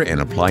you order and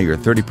apply your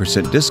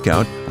 30%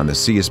 discount on the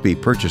CSB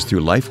purchase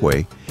through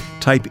Lifeway,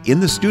 type "in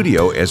the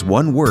studio" as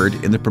one word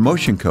in the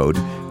promotion code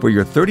for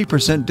your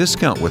 30%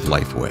 discount with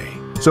Lifeway.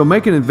 So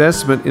make an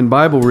investment in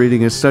Bible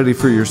reading and study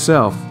for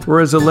yourself, or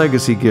as a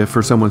legacy gift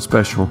for someone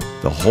special.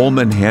 The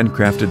Holman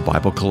Handcrafted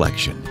Bible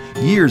Collection.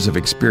 Years of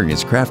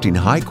experience crafting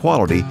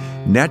high-quality,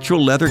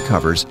 natural leather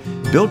covers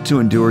built to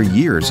endure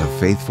years of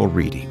faithful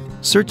reading.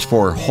 Search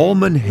for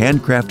Holman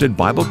Handcrafted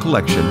Bible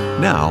Collection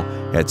now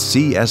at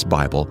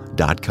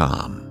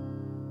csbible.com.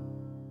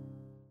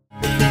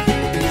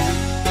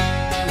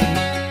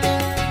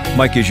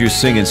 Mike, as you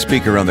sing and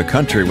speak around the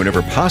country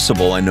whenever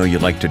possible, I know you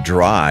like to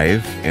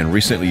drive, and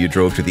recently you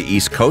drove to the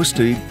East Coast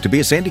to be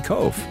at Sandy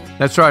Cove.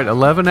 That's right,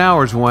 11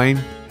 hours,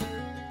 Wayne.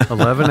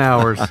 11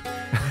 hours.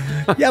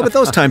 Yeah, but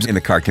those times in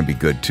the car can be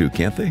good too,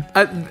 can't they?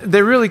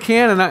 They really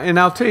can, and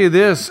I'll tell you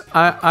this,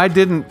 I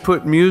didn't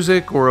put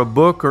music or a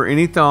book or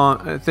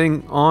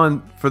anything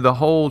on for the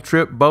whole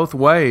trip both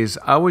ways.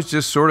 I was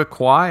just sort of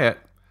quiet.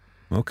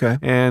 Okay.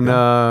 And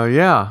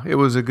it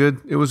was a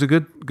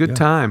good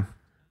time.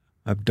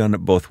 I've done it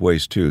both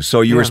ways too.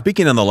 So you were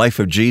speaking on the life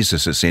of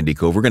Jesus at Sandy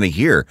Cove. We're going to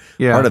hear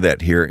part of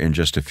that here in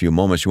just a few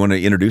moments. You want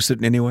to introduce it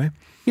in any way?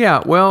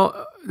 Yeah,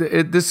 well,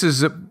 this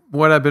is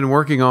what I've been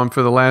working on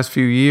for the last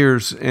few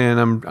years, and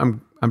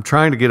I'm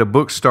trying to get a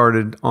book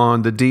started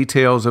on the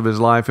details of his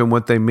life and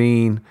what they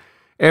mean.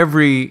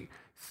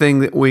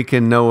 Everything that we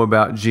can know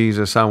about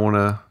Jesus, I want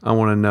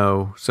to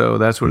know. So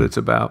that's what it's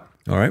about.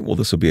 All right. Well,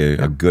 this will be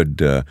a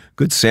good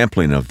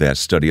sampling of that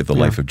study of the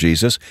life of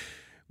Jesus.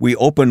 We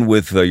open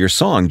with your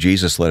song,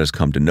 "Jesus, Let Us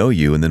Come to Know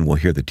You," and then we'll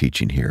hear the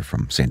teaching here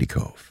from Sandy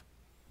Cove.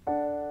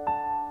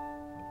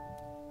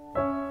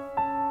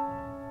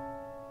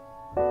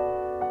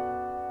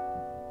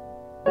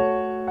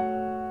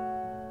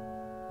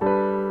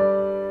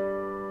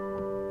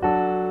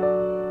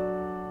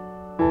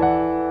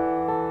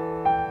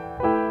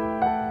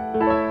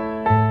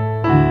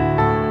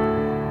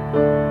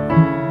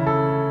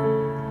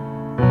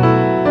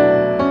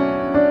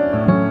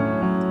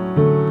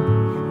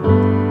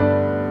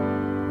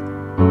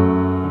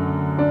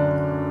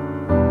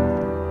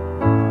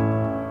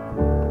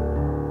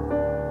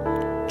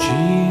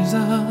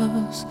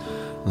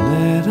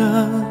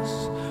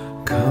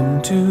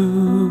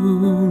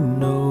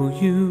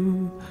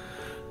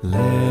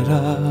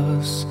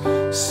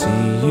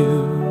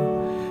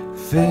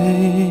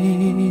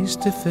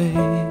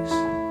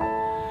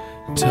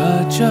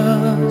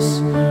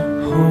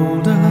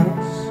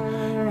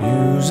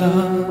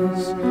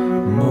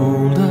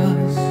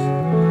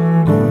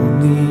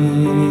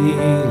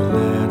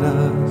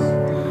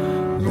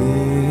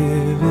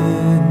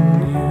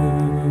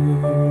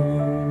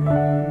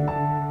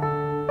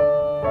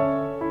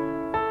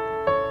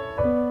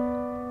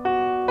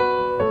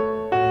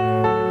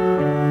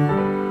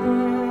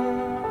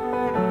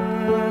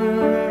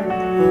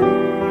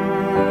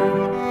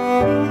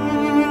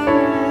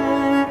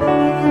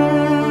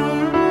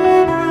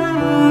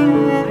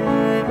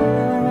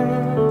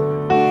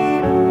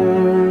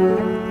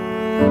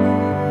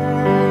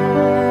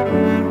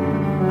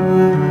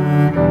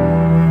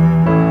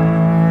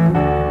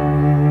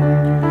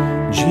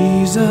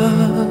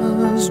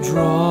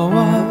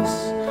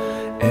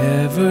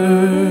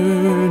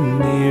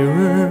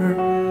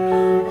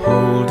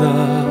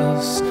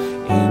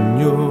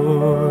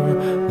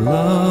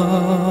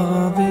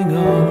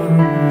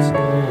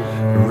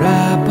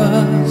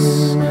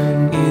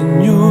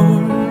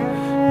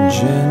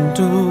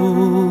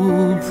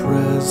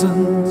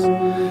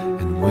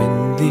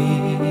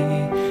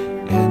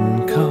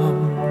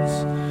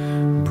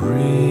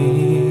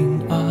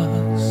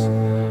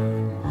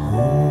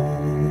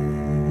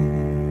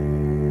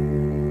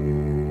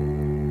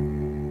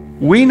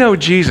 We know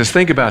Jesus,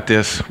 think about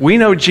this. We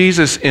know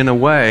Jesus in a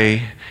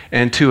way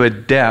and to a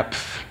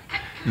depth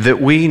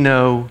that we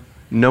know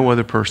no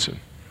other person.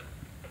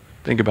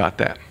 Think about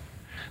that.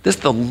 This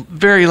is the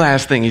very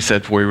last thing he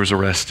said before he was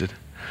arrested.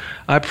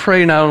 I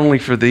pray not only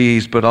for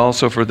these, but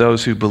also for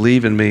those who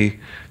believe in me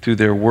through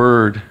their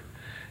word.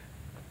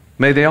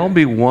 May they all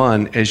be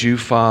one as you,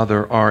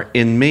 Father, are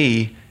in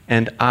me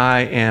and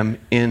I am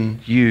in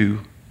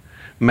you.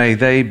 May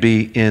they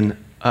be in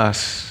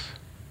us.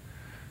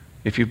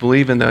 If you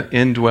believe in the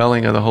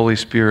indwelling of the Holy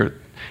Spirit,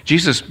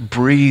 Jesus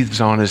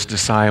breathes on his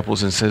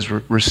disciples and says,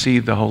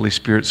 receive the Holy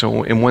Spirit.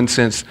 So in one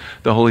sense,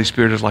 the Holy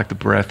Spirit is like the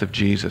breath of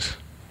Jesus.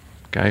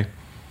 Okay?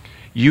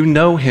 You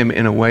know him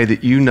in a way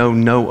that you know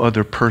no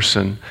other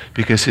person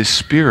because his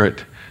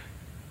Spirit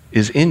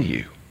is in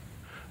you.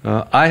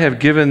 I have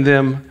given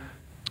them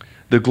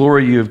the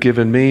glory you have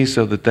given me,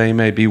 so that they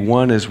may be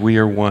one as we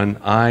are one.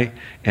 I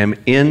am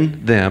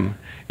in them,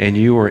 and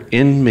you are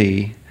in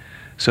me,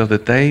 so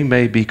that they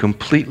may be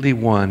completely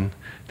one,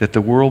 that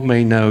the world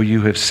may know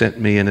you have sent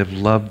me and have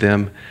loved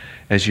them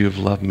as you have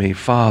loved me.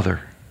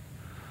 Father,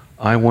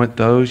 I want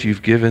those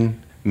you've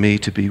given me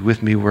to be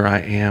with me where I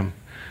am,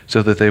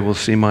 so that they will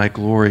see my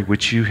glory,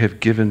 which you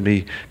have given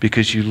me,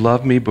 because you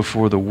loved me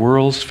before the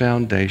world's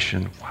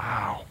foundation.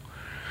 Wow.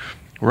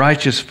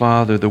 Righteous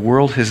Father, the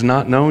world has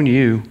not known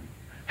you.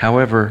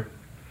 However,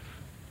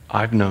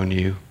 I've known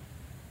you.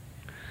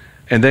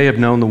 And they have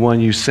known the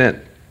one you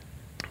sent,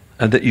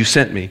 that you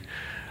sent me.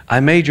 I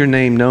made your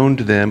name known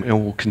to them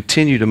and will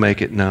continue to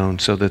make it known,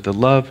 so that the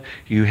love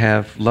you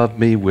have loved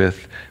me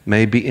with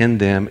may be in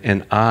them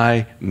and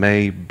I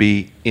may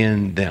be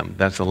in them.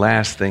 That's the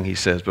last thing he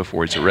says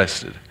before he's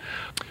arrested.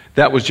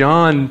 That was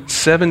John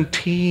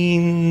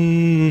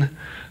 17,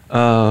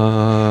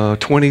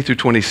 20 through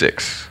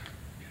 26.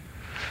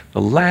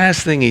 The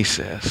last thing he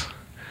says.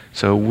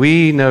 So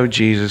we know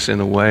Jesus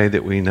in a way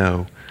that we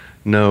know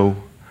no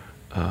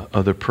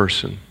other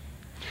person.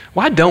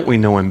 Why don't we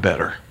know him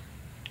better?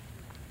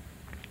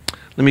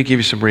 Let me give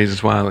you some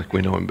reasons why I think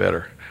we know him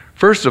better.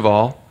 First of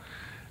all,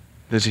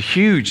 there's a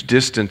huge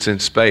distance in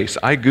space.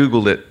 I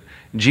Googled it.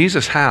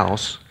 Jesus'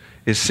 house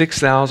is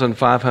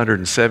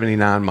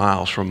 6,579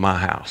 miles from my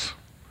house.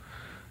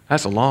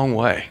 That's a long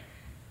way.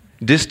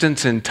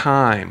 Distance in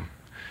time,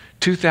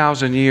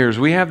 2,000 years.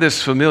 We have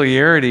this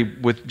familiarity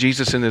with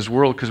Jesus in his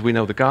world because we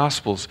know the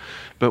Gospels,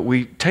 but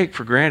we take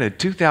for granted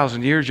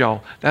 2,000 years,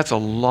 y'all. That's a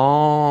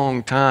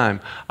long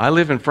time. I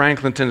live in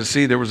Franklin,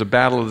 Tennessee. There was a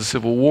battle of the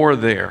Civil War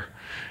there.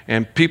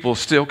 And people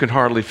still can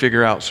hardly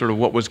figure out sort of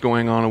what was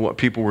going on and what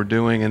people were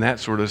doing and that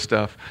sort of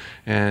stuff.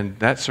 And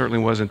that certainly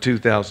wasn't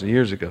 2,000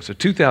 years ago. So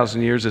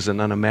 2,000 years is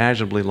an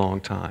unimaginably long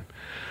time.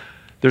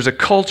 There's a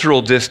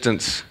cultural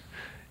distance.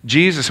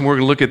 Jesus, and we're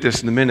going to look at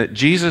this in a minute,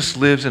 Jesus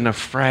lives in a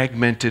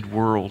fragmented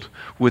world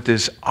with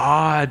this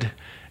odd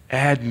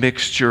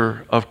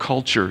admixture of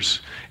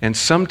cultures. And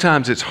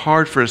sometimes it's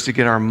hard for us to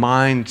get our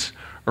minds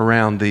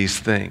around these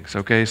things,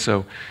 okay?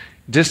 So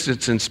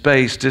distance in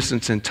space,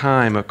 distance in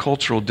time, a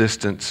cultural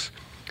distance.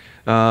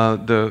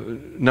 The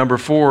number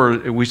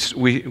 4,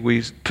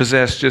 we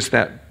possess just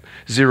that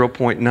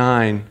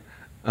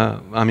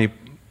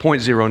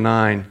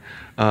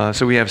 0.09.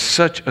 So we have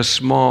such a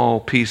small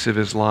piece of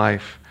his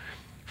life.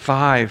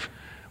 5,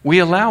 we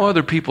allow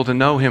other people to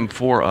know him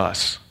for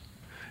us.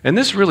 And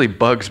this really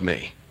bugs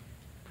me.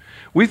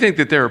 We think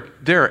that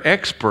there are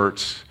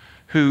experts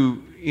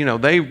who,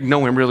 they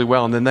know him really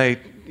well, and then they,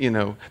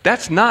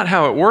 that's not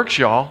how it works,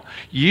 y'all.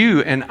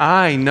 You and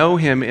I know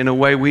him in a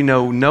way we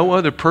know no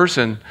other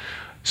person.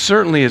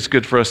 Certainly it's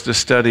good for us to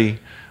study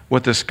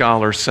what the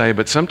scholars say,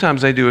 but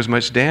sometimes they do as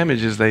much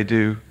damage as they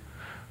do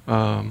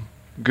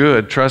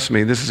good. Trust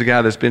me, this is a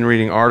guy that's been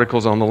reading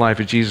articles on the life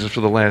of Jesus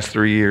for the last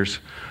 3 years.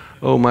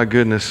 Oh my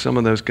goodness, some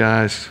of those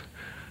guys,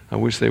 I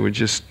wish they would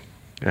just,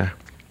 yeah.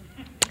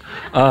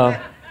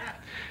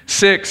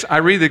 6, I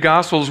read the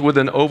Gospels with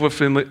an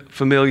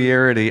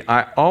over-familiarity.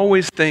 I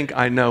always think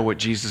I know what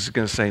Jesus is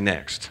going to say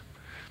next.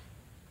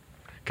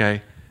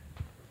 Okay?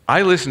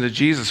 I listen to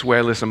Jesus the way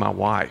I listen to my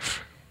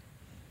wife.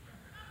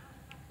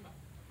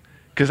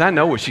 Because I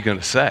know what she's going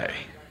to say.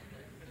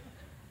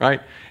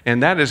 Right?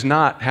 And that is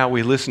not how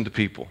we listen to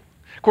people.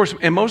 Of course,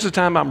 and most of the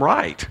time I'm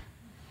right.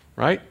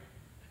 Right?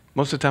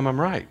 Most of the time I'm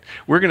right.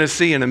 We're going to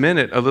see in a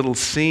minute a little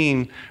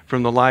scene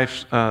from the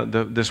life,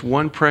 this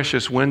one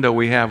precious window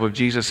we have of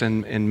Jesus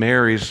and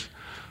Mary's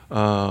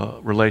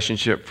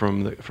relationship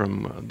from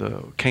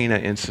the Cana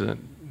incident.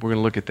 We're going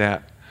to look at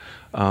that.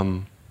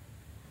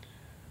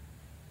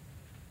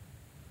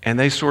 And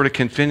they sort of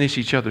can finish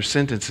each other's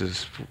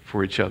sentences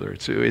for each other.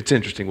 It's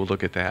interesting. We'll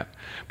look at that.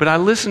 But I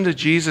listen to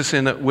Jesus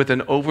with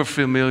an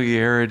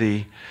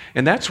over-familiarity,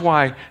 and that's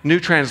why new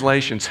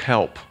translations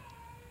help.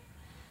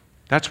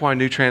 That's why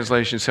new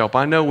translations help.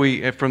 I know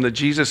from the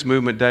Jesus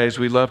movement days,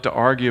 we love to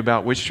argue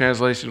about which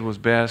translation was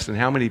best and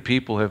how many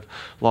people have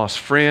lost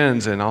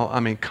friends and all. I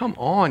mean, come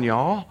on,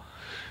 y'all.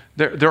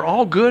 They're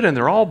all good and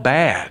they're all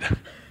bad,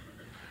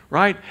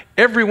 right?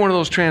 Every one of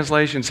those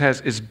translations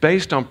is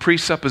based on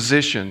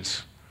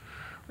presuppositions.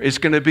 It's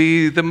going to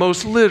be the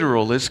most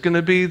literal. It's going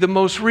to be the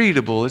most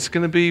readable. It's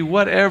going to be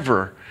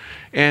whatever.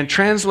 And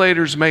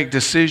translators make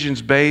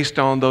decisions based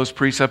on those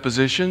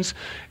presuppositions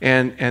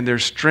and their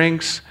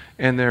strengths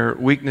and their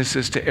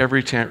weaknesses to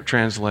every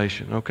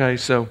translation, okay?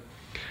 So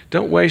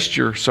don't waste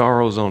your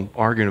sorrows on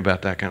arguing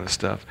about that kind of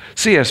stuff.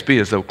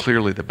 CSB is, though,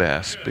 clearly the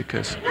best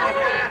because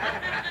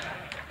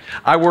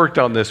I worked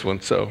on this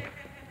one, so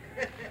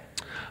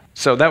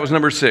that was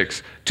number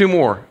 6. 2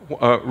 more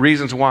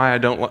reasons why I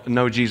don't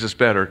know Jesus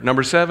better.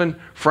 Number 7,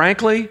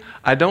 frankly,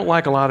 I don't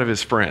like a lot of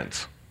his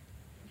friends.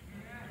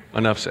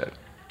 Enough said.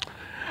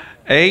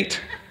 8,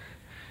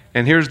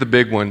 and here's the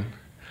big one.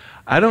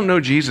 I don't know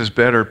Jesus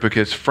better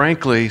because,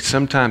 frankly,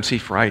 sometimes he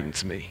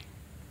frightens me.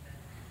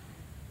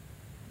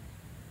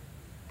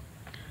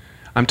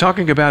 I'm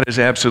talking about his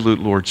absolute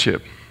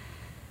lordship.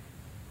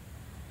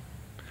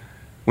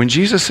 When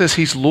Jesus says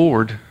he's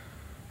Lord,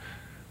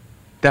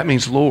 That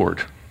means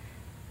Lord.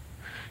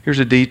 Here's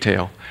a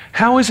detail.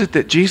 How is it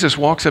that Jesus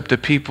walks up to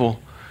people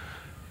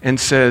and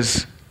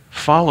says,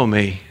 follow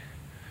me,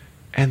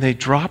 and they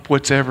drop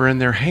whatever in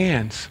their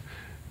hands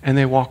and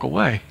they walk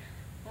away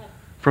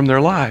from their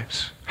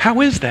lives?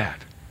 How is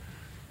that?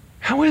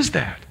 How is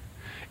that?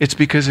 It's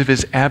because of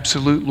his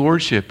absolute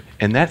lordship,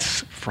 and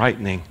that's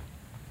frightening.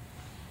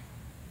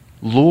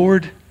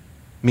 Lord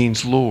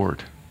means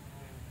Lord.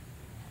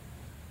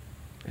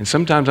 And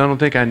sometimes I don't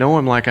think I know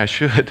him like I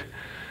should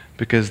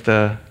because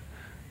that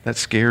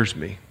scares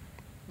me.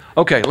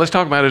 Okay, let's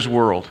talk about his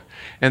world.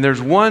 And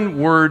there's one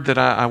word that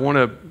I want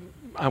to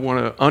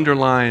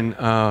underline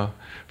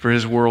for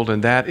his world,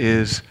 and that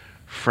is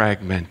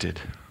fragmented.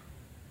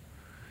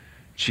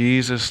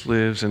 Jesus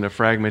lives in a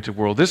fragmented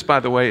world. This,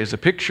 by the way, is a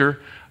picture.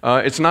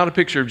 It's not a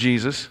picture of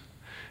Jesus.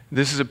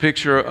 This is a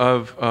picture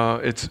of,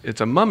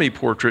 it's a mummy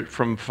portrait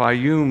from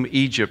Fayum,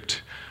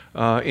 Egypt.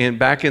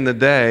 Back in the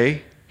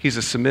day, he's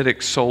a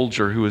Semitic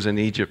soldier who was in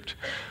Egypt.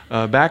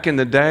 Back in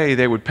the day,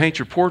 they would paint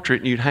your portrait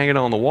and you'd hang it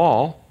on the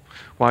wall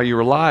while you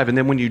were alive, and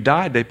then when you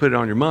died, they put it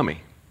on your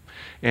mummy.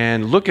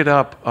 And look it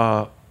up,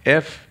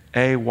 F-A-Y-O-U-M,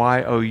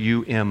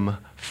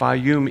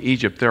 Fayum,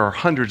 Egypt. There are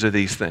hundreds of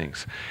these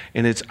things.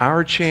 And it's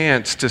our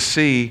chance to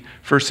see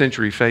first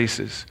century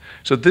faces.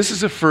 So this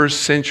is a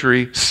first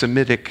century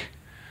Semitic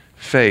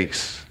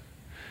face.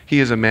 He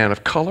is a man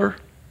of color.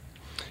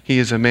 He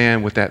is a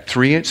man with that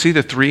 3-inch, see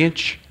the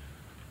 3-inch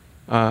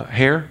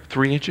hair,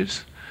 3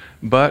 inches?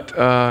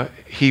 But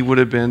he would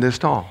have been this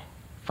tall,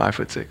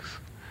 5'6".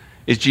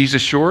 Is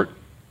Jesus short?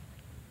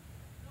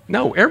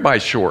 No,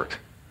 everybody's short.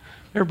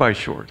 Everybody's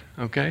short,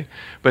 okay?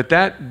 But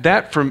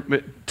that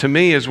to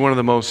me is one of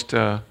the most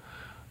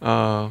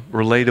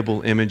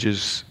relatable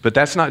images. But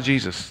that's not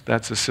Jesus.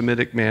 That's a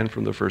Semitic man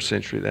from the first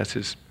century. That's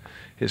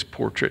his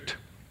portrait.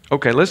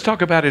 Okay, let's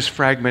talk about his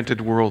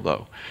fragmented world,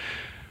 though.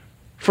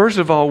 First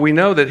of all, we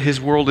know that his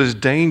world is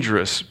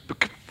dangerous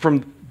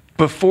from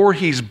before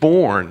he's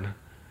born,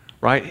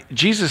 right?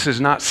 Jesus is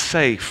not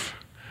safe.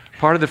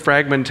 Part of the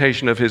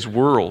fragmentation of his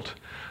world.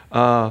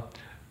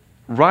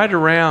 Right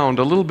around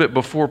a little bit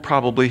before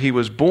probably he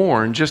was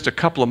born, just a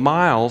couple of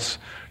miles,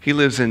 he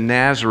lives in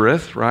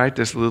Nazareth, right?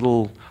 This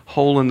little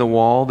hole in the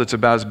wall that's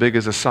about as big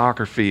as a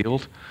soccer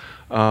field.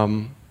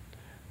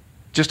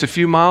 Just a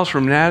few miles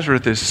from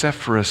Nazareth is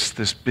Sepphoris,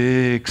 this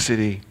big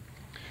city,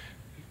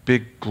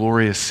 big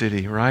glorious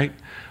city, right?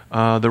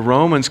 The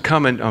Romans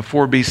come in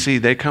 4 BC,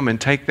 they come and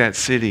take that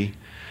city,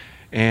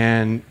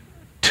 and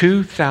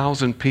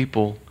 2,000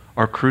 people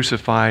are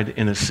crucified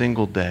in a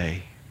single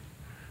day.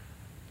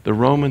 The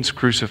Romans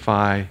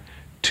crucify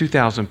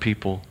 2,000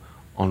 people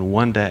on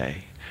one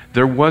day.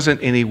 There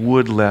wasn't any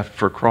wood left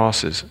for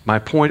crosses. My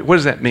point, what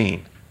does that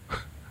mean?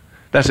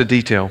 That's a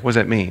detail. What does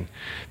that mean?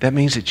 That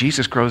means that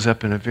Jesus grows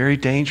up in a very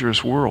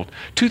dangerous world,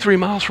 2-3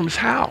 miles from his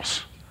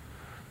house.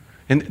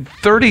 And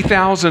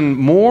 30,000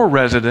 more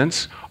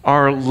residents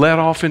are led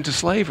off into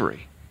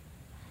slavery.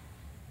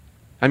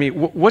 I mean,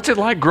 what's it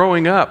like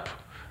growing up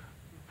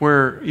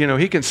where,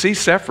 he can see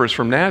Sepphoris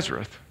from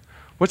Nazareth?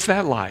 What's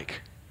that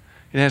like?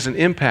 It has an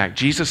impact.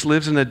 Jesus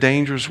lives in a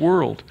dangerous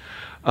world.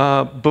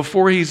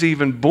 Before he's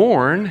even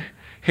born,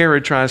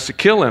 Herod tries to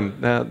kill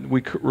him.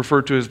 We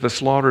refer to as the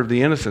slaughter of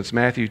the innocents,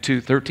 Matthew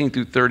 2:13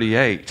 through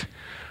 38.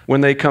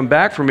 When they come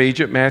back from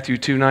Egypt, Matthew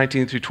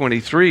 2:19 through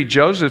 23,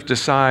 Joseph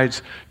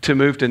decides to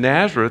move to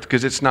Nazareth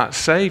because it's not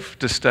safe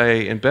to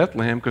stay in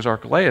Bethlehem because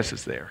Archelaus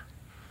is there.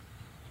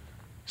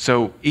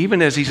 So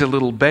even as he's a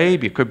little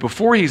baby, because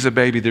before he's a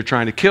baby, they're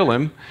trying to kill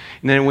him.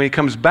 And then when he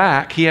comes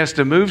back, he has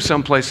to move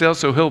someplace else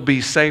so he'll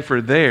be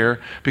safer there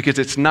because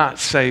it's not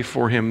safe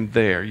for him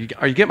there.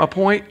 Are you getting my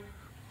point?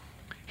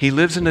 He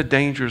lives in a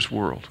dangerous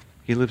world.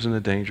 He lives in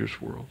a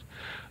dangerous world.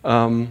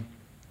 Mark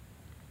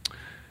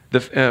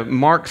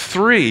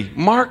 3.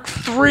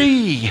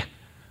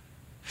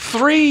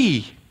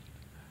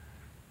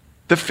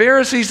 The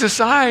Pharisees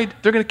decide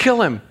they're going to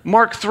kill him.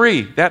 Mark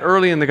 3, that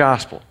early in the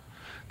gospel.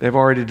 They've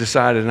already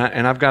decided,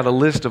 and I've got a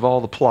list of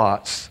all the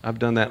plots. I've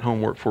done that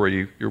homework for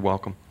you. You're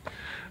welcome.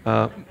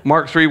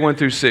 Mark 3, 1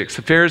 through 6.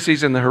 The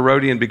Pharisees and the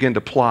Herodian begin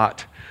to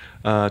plot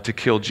to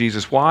kill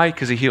Jesus. Why?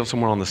 Because he healed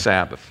someone on the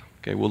Sabbath.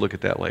 Okay, we'll look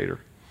at that later.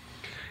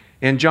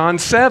 In John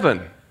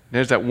 7,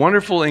 there's that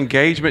wonderful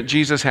engagement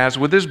Jesus has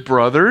with his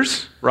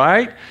brothers,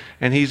 right?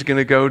 And he's going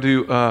to go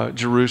to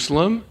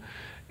Jerusalem.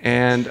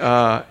 And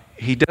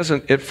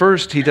at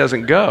first he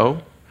doesn't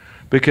go,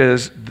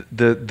 because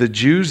the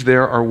Jews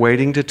there are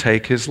waiting to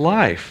take his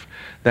life.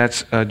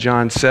 That's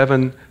John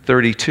 7,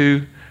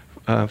 32,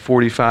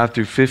 45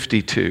 through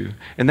 52.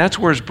 And that's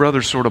where his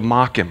brothers sort of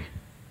mock him.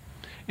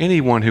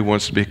 Anyone who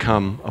wants to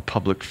become a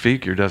public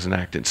figure doesn't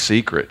act in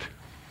secret,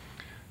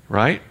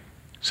 right?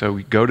 So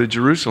go to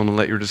Jerusalem and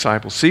let your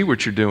disciples see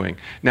what you're doing.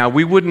 Now,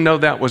 we wouldn't know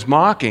that was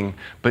mocking,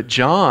 but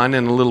John,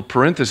 in a little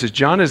parenthesis,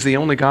 John is the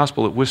only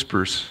gospel that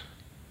whispers.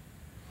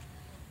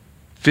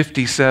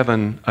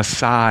 57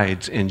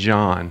 asides in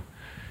John,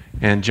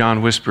 and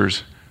John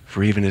whispers,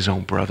 for even his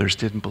own brothers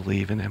didn't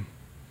believe in him.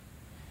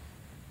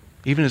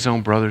 Even his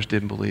own brothers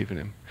didn't believe in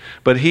him.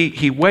 But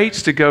he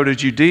waits to go to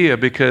Judea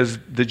because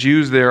the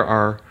Jews there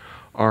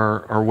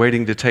are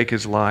waiting to take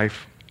his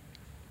life.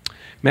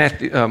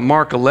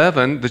 Mark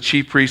 11, the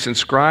chief priests and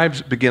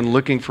scribes begin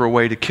looking for a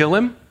way to kill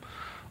him.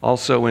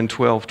 Also in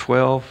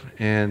 12:12,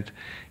 and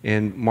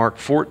in Mark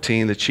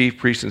 14, the chief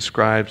priests and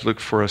scribes look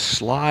for a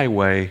sly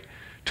way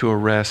to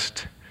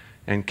arrest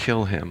and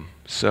kill him.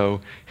 So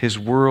his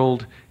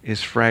world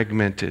is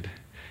fragmented,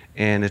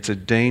 and it's a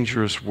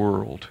dangerous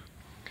world.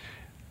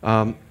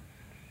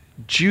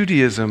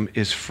 Judaism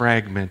is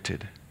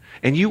fragmented,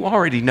 and you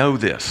already know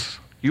this.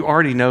 You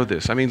already know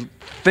this. I mean,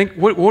 think,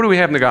 what do we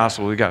have in the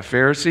gospel? We got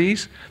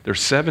Pharisees.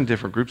 There's 7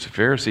 different groups of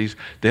Pharisees.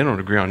 They don't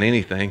agree on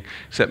anything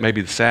except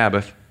maybe the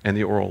Sabbath and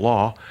the oral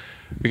law.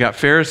 We got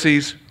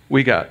Pharisees.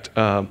 We got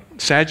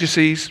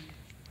Sadducees.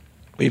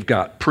 We've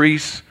got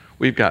priests.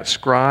 We've got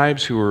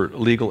scribes who are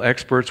legal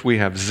experts. We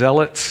have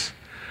zealots,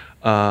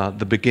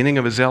 the beginning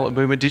of a zealot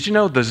movement. Did you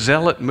know the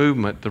zealot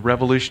movement, the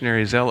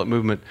revolutionary zealot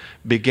movement,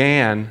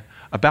 began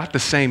about the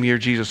same year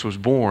Jesus was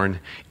born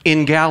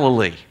in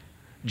Galilee?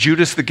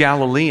 Judas the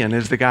Galilean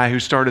is the guy who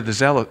started the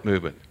zealot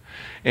movement.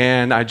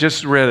 And I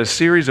just read a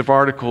series of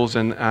articles,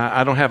 and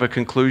I don't have a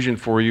conclusion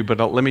for you, but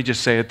let me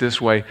just say it this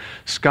way.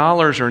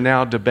 Scholars are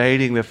now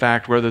debating the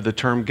fact whether the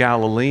term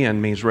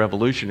Galilean means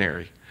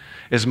revolutionary,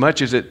 as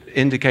much as it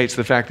indicates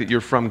the fact that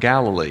you're from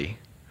Galilee,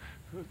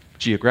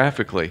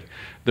 geographically.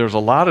 There's a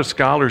lot of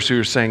scholars who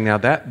are saying now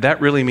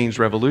that really means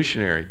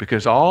revolutionary,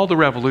 because all the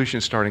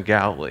revolutions start in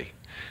Galilee.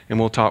 And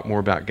we'll talk more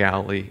about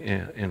Galilee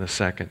in a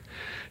second.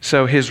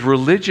 So his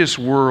religious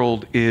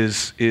world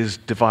is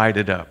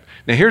divided up.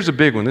 Now here's a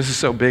big one. This is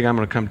so big, I'm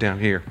going to come down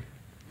here.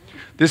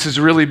 This is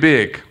really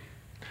big.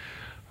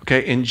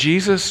 Okay, in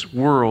Jesus'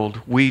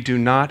 world, we do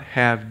not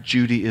have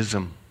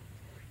Judaism.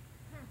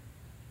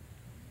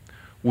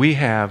 We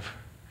have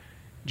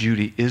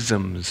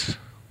Judaisms.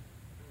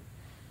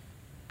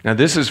 Now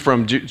this is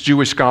from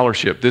Jewish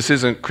scholarship. This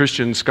isn't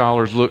Christian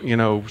scholars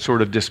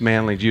sort of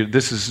dismantling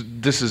Judaism.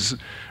 This is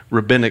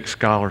rabbinic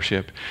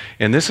scholarship.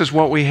 And this is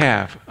what we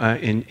have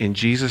in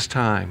Jesus'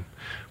 time.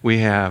 We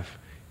have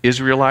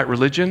Israelite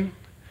religion,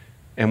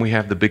 and we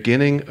have the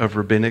beginning of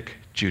rabbinic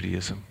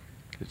Judaism.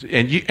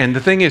 And the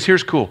thing is,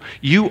 here's cool.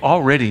 You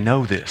already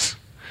know this.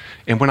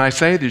 And when I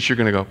say this, you're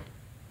going to go,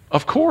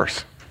 of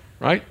course,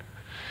 right?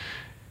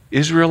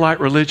 Israelite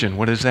religion,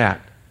 what is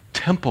that?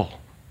 Temple,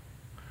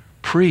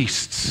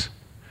 priests,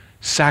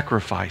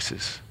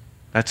 sacrifices.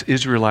 That's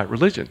Israelite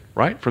religion,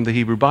 right? From the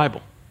Hebrew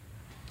Bible.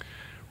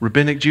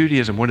 Rabbinic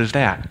Judaism, what is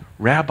that?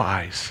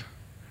 Rabbis.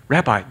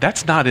 Rabbi,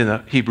 that's not in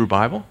the Hebrew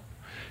Bible.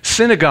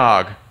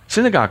 Synagogue,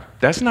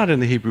 that's not in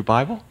the Hebrew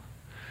Bible.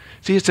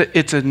 See,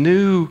 it's a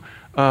new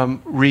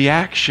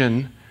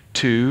reaction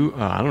to,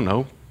 I don't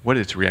know what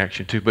it's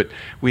reaction to, but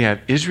we have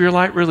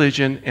Israelite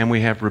religion and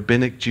we have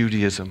Rabbinic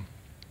Judaism.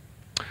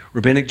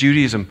 Rabbinic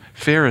Judaism,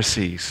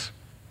 Pharisees,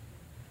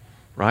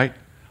 right?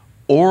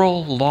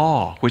 Oral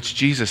law, which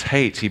Jesus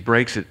hates. He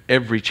breaks it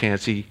every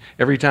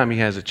time he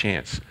has a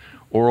chance.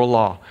 Oral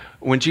law.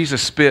 When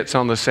Jesus spits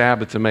on the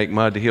Sabbath to make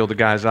mud to heal the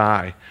guy's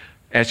eye,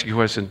 ask you a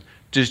question,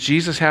 does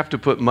Jesus have to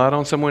put mud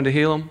on someone to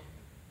heal him?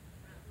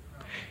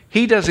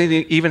 He doesn't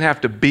even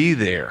have to be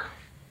there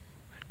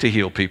to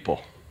heal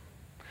people.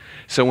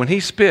 So when he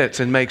spits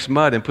and makes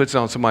mud and puts it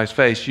on somebody's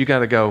face, you got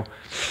to go,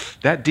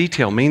 that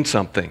detail means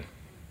something.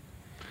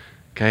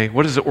 Okay,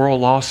 what does the oral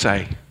law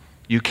say?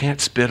 You can't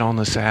spit on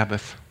the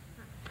Sabbath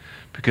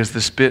because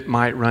the spit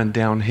might run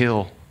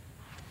downhill.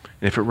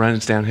 And if it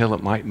runs downhill,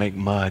 it might make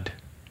mud.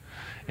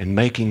 And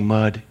making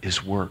mud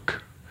is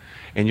work.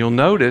 And you'll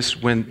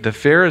notice when the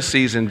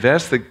Pharisees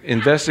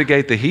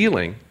investigate the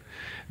healing,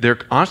 they're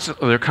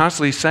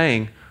constantly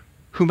saying,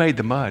 who made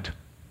the mud?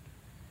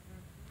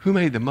 Who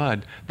made the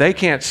mud? They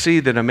can't see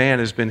that a man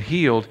has been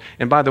healed.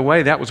 And by the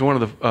way, that was one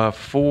of the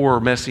 4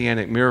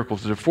 messianic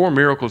miracles. There are 4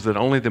 miracles that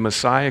only the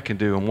Messiah can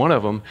do, and one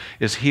of them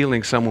is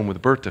healing someone with a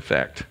birth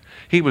defect.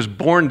 He was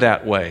born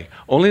that way.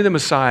 Only the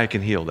Messiah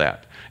can heal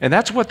that. And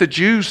that's what the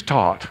Jews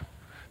taught.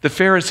 The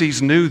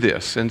Pharisees knew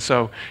this. And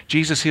so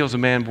Jesus heals a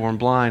man born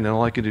blind, and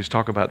all I can do is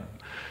talk about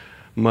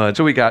mud.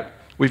 So we've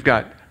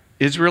got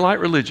Israelite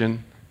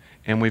religion,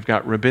 and we've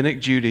got Rabbinic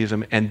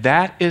Judaism, and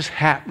that is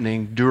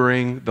happening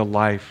during the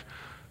life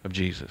of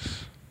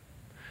Jesus.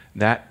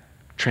 That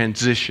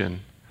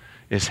transition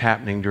is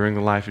happening during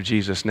the life of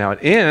Jesus. Now it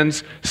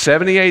ends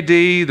 70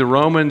 AD, the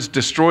Romans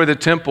destroy the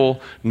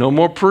temple, no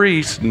more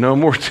priests, no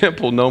more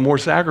temple, no more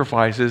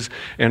sacrifices,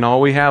 and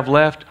all we have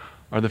left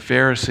are the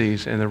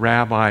Pharisees and the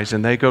rabbis,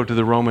 and they go to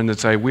the Romans and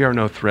say, we are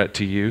no threat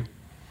to you.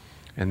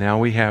 And now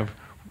we have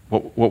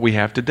what we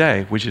have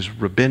today, which is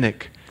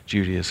Rabbinic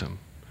Judaism.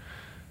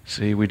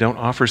 See, we don't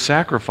offer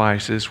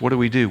sacrifices. What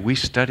do? We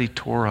study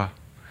Torah.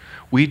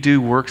 We do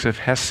works of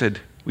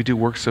hesed. We do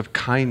works of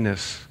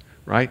kindness,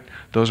 right?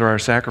 Those are our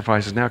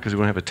sacrifices now because we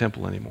don't have a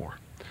temple anymore.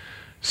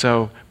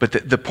 So, but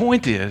the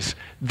point is,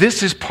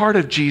 this is part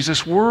of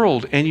Jesus'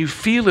 world, and you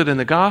feel it in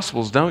the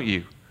Gospels, don't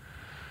you?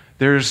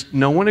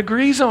 No one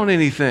agrees on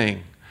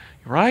anything,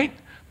 right?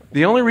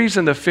 The only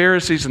reason the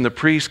Pharisees and the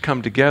priests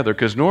come together,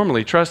 because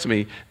normally, trust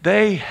me,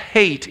 they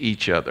hate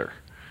each other.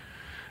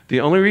 The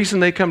only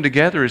reason they come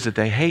together is that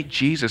they hate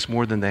Jesus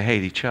more than they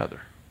hate each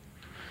other.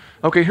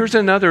 Okay, here's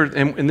another,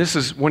 and this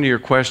is one of your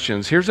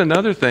questions. Here's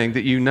another thing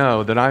that you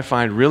know that I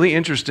find really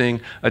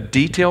interesting, a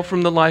detail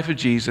from the life of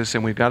Jesus,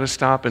 and we've got to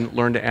stop and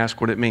learn to ask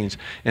what it means.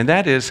 And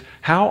that is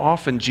how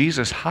often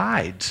Jesus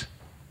hides.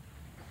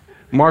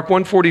 Mark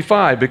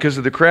 1:45, because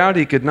of the crowd,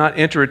 he could not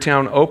enter a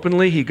town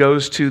openly. He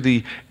goes to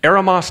the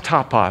Eremos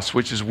Topos,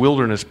 which is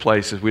wilderness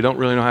places. We don't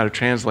really know how to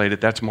translate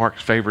it. That's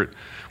Mark's favorite,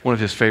 one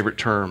of his favorite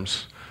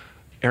terms.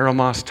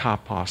 Eremos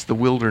Topos, the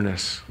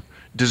wilderness,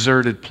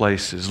 deserted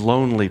places,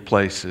 lonely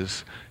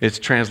places. It's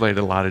translated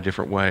a lot of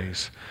different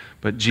ways.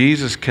 But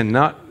Jesus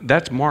cannot,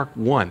 that's Mark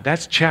 1.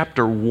 That's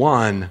chapter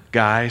 1,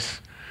 guys.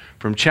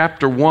 From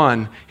chapter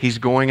 1, he's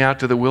going out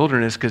to the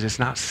wilderness because it's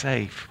not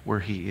safe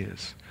where he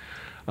is.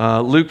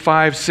 Luke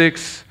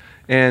 5:6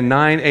 and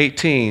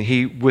 9:18,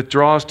 he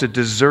withdraws to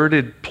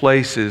deserted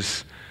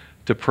places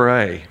to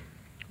pray.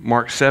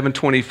 Mark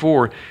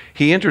 7:24,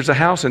 he enters a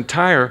house in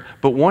Tyre,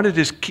 but wanted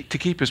to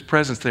keep his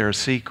presence there a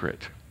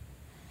secret.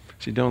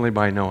 See, don't let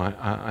anybody know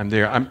I'm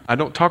there. I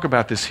don't talk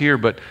about this here,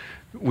 but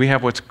we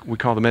have what we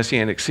call the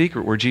Messianic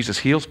secret, where Jesus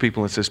heals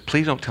people and says,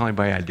 please don't tell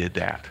anybody I did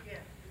that.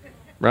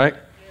 Right?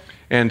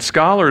 And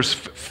scholars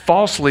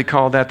falsely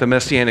call that the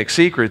Messianic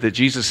secret, that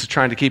Jesus is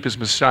trying to keep his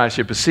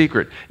Messiahship a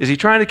secret. Is he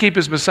trying to keep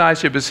his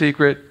Messiahship a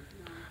secret?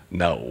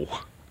 No.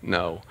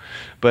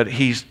 But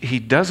he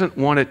doesn't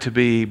want it to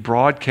be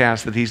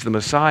broadcast that he's the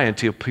Messiah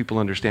until people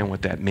understand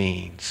what that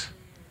means.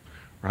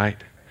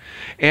 Right?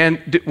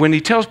 And when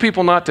he tells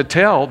people not to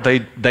tell,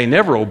 they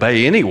never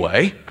obey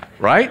anyway.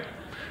 Right?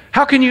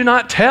 How can you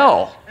not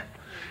tell?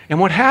 And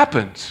what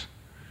happens?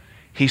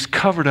 He's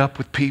covered up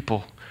with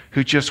people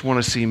who just want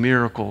to see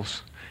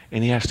miracles,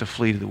 and he has to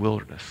flee to the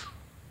wilderness.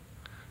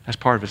 That's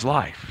part of his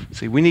life.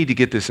 See, we need to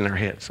get this in our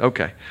heads.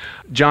 Okay.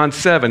 John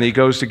 7, he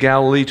goes to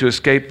Galilee to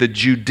escape the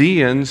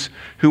Judeans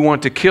who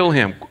want to kill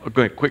him.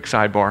 Quick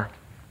sidebar.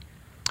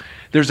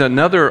 There's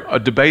a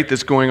debate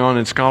that's going on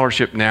in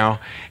scholarship now,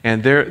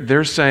 and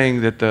they're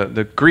saying that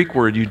the Greek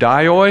word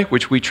eudaioi,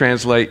 which we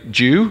translate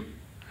Jew,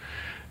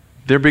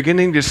 they're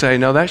beginning to say,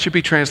 no, that should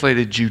be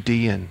translated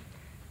Judean.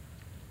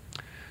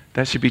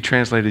 That should be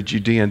translated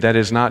Judean. That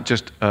is not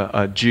just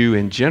a Jew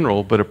in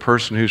general, but a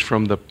person who's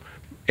from the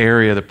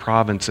area, the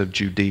province of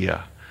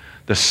Judea,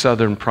 the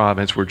southern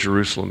province where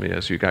Jerusalem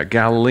is. You've got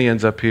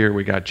Galileans up here,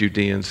 we got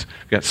Judeans,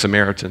 we got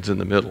Samaritans in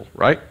the middle,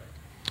 right?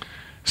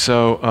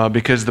 So,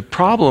 because the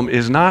problem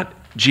is not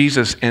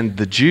Jesus and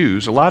the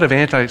Jews. A lot of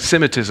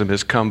anti-Semitism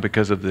has come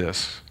because of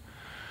this.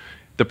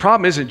 The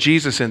problem isn't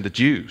Jesus and the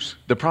Jews.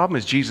 The problem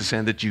is Jesus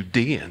and the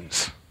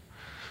Judeans,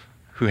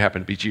 who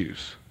happen to be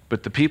Jews.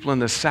 But the people in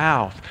the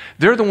south,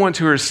 they're the ones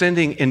who are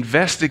sending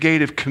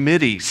investigative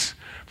committees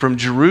from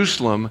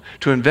Jerusalem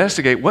to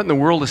investigate what in the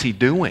world is he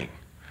doing,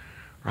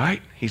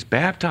 right? He's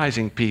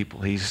baptizing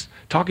people. He's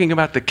talking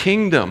about the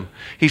kingdom.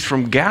 He's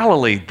from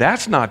Galilee.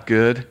 That's not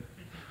good.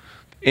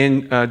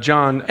 In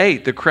John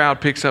 8, the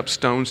crowd picks up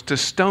stones to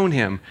stone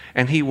him,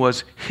 and he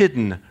was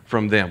hidden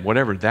from them,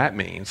 whatever that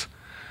means.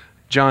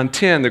 John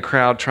 10, the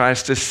crowd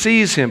tries to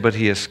seize him, but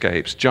he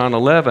escapes. John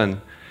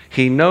 11,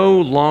 he no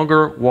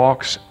longer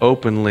walks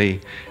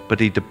openly, but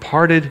he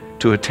departed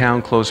to a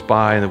town close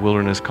by in the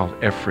wilderness called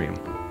Ephraim.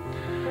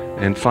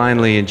 And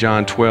finally, in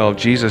John 12,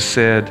 Jesus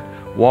said,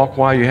 walk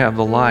while you have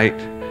the light.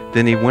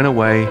 Then he went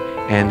away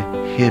and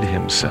hid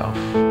himself.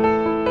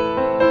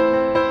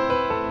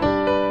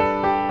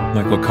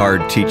 Michael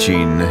Card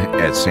teaching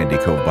at Sandy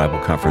Cove Bible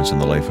Conference on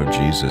the life of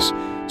Jesus.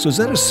 So is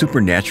that a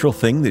supernatural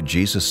thing that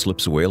Jesus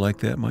slips away like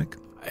that, Mike?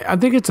 I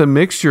think it's a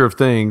mixture of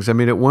things. I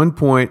mean, at one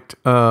point,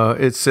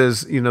 it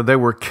says, they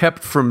were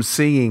kept from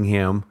seeing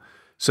him.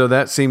 So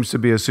that seems to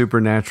be a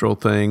supernatural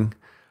thing.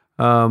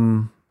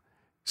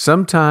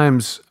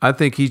 Sometimes I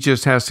think he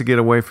just has to get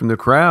away from the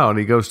crowd.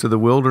 He goes to the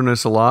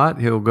wilderness a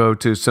lot. He'll go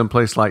to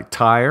someplace like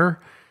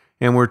Tyre,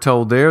 and we're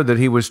told there that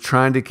he was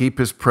trying to keep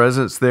his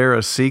presence there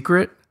a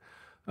secret.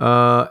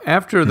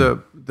 After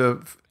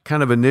the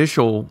kind of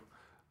initial,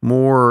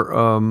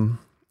 more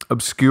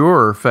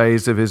obscure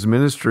phase of his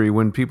ministry,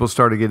 when people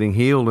started getting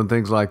healed and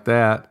things like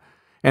that,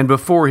 and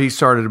before he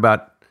started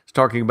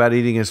talking about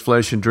eating his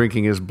flesh and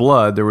drinking his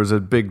blood, there was a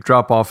big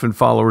drop-off in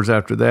followers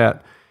after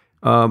that.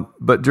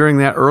 But during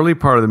that early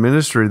part of the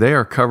ministry, they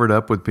are covered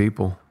up with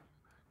people.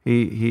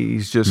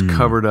 He's just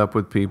covered up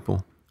with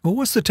people. Well,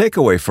 what's the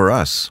takeaway for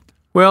us?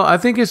 Well, I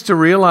think it's to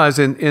realize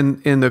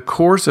in the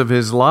course of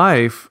his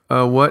life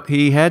what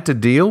he had to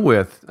deal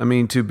with. I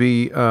mean, to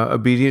be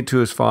obedient to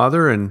his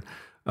father and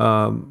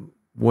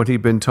what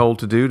he'd been told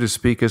to do, to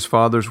speak his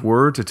father's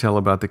word, to tell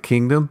about the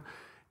kingdom,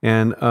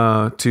 and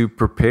to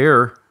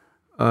prepare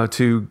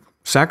to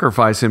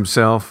sacrifice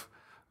himself.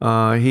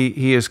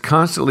 He is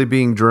constantly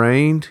being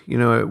drained.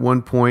 At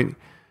one point,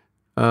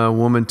 a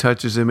woman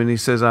touches him and he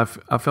says, I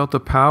felt the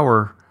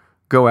power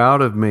go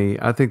out of me.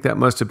 I think that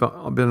must have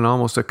been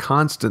almost a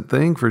constant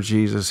thing for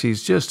Jesus.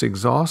 He's just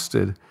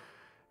exhausted.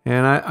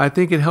 And I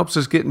think it helps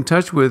us get in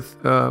touch with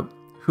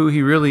who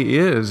He really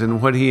is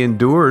and what He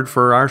endured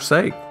for our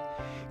sake.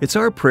 It's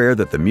our prayer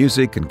that the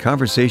music and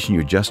conversation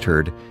you just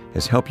heard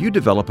has helped you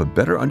develop a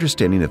better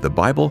understanding of the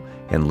Bible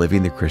and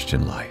living the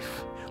Christian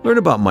life. Learn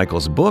about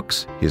Michael's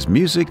books, his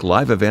music,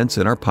 live events,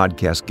 and our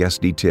podcast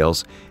guest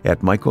details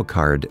at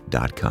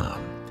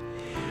michaelcard.com.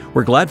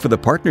 We're glad for the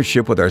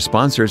partnership with our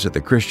sponsors at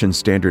the Christian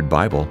Standard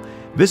Bible.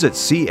 Visit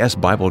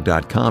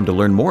csbible.com to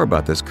learn more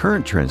about this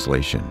current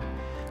translation.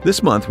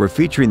 This month, we're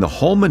featuring the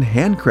Holman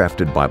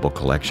Handcrafted Bible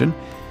Collection.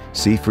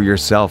 See for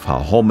yourself how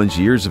Holman's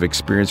years of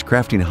experience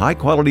crafting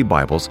high-quality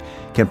Bibles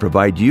can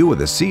provide you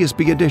with a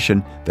CSB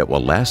edition that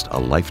will last a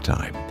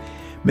lifetime.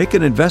 Make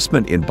an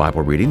investment in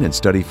Bible reading and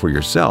study for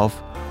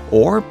yourself,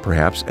 or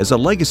perhaps as a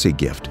legacy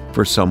gift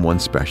for someone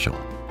special.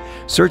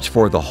 Search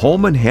for the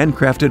Holman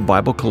Handcrafted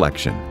Bible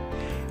Collection.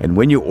 And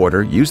when you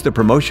order, use the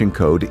promotion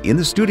code in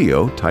the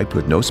studio, typed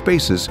with no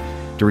spaces,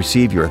 to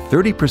receive your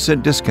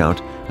 30%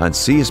 discount on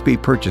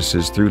CSB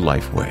purchases through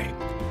Lifeway.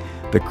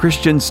 The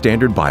Christian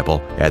Standard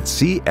Bible at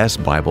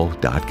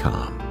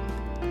csbible.com.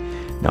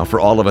 Now for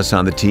all of us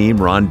on the team,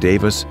 Ron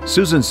Davis,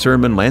 Susan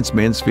Sermon, Lance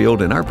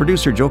Mansfield, and our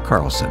producer Joe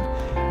Carlson,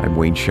 I'm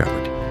Wayne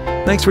Shepherd.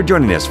 Thanks for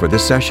joining us for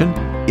this session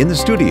in the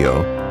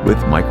studio with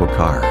Michael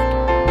Card.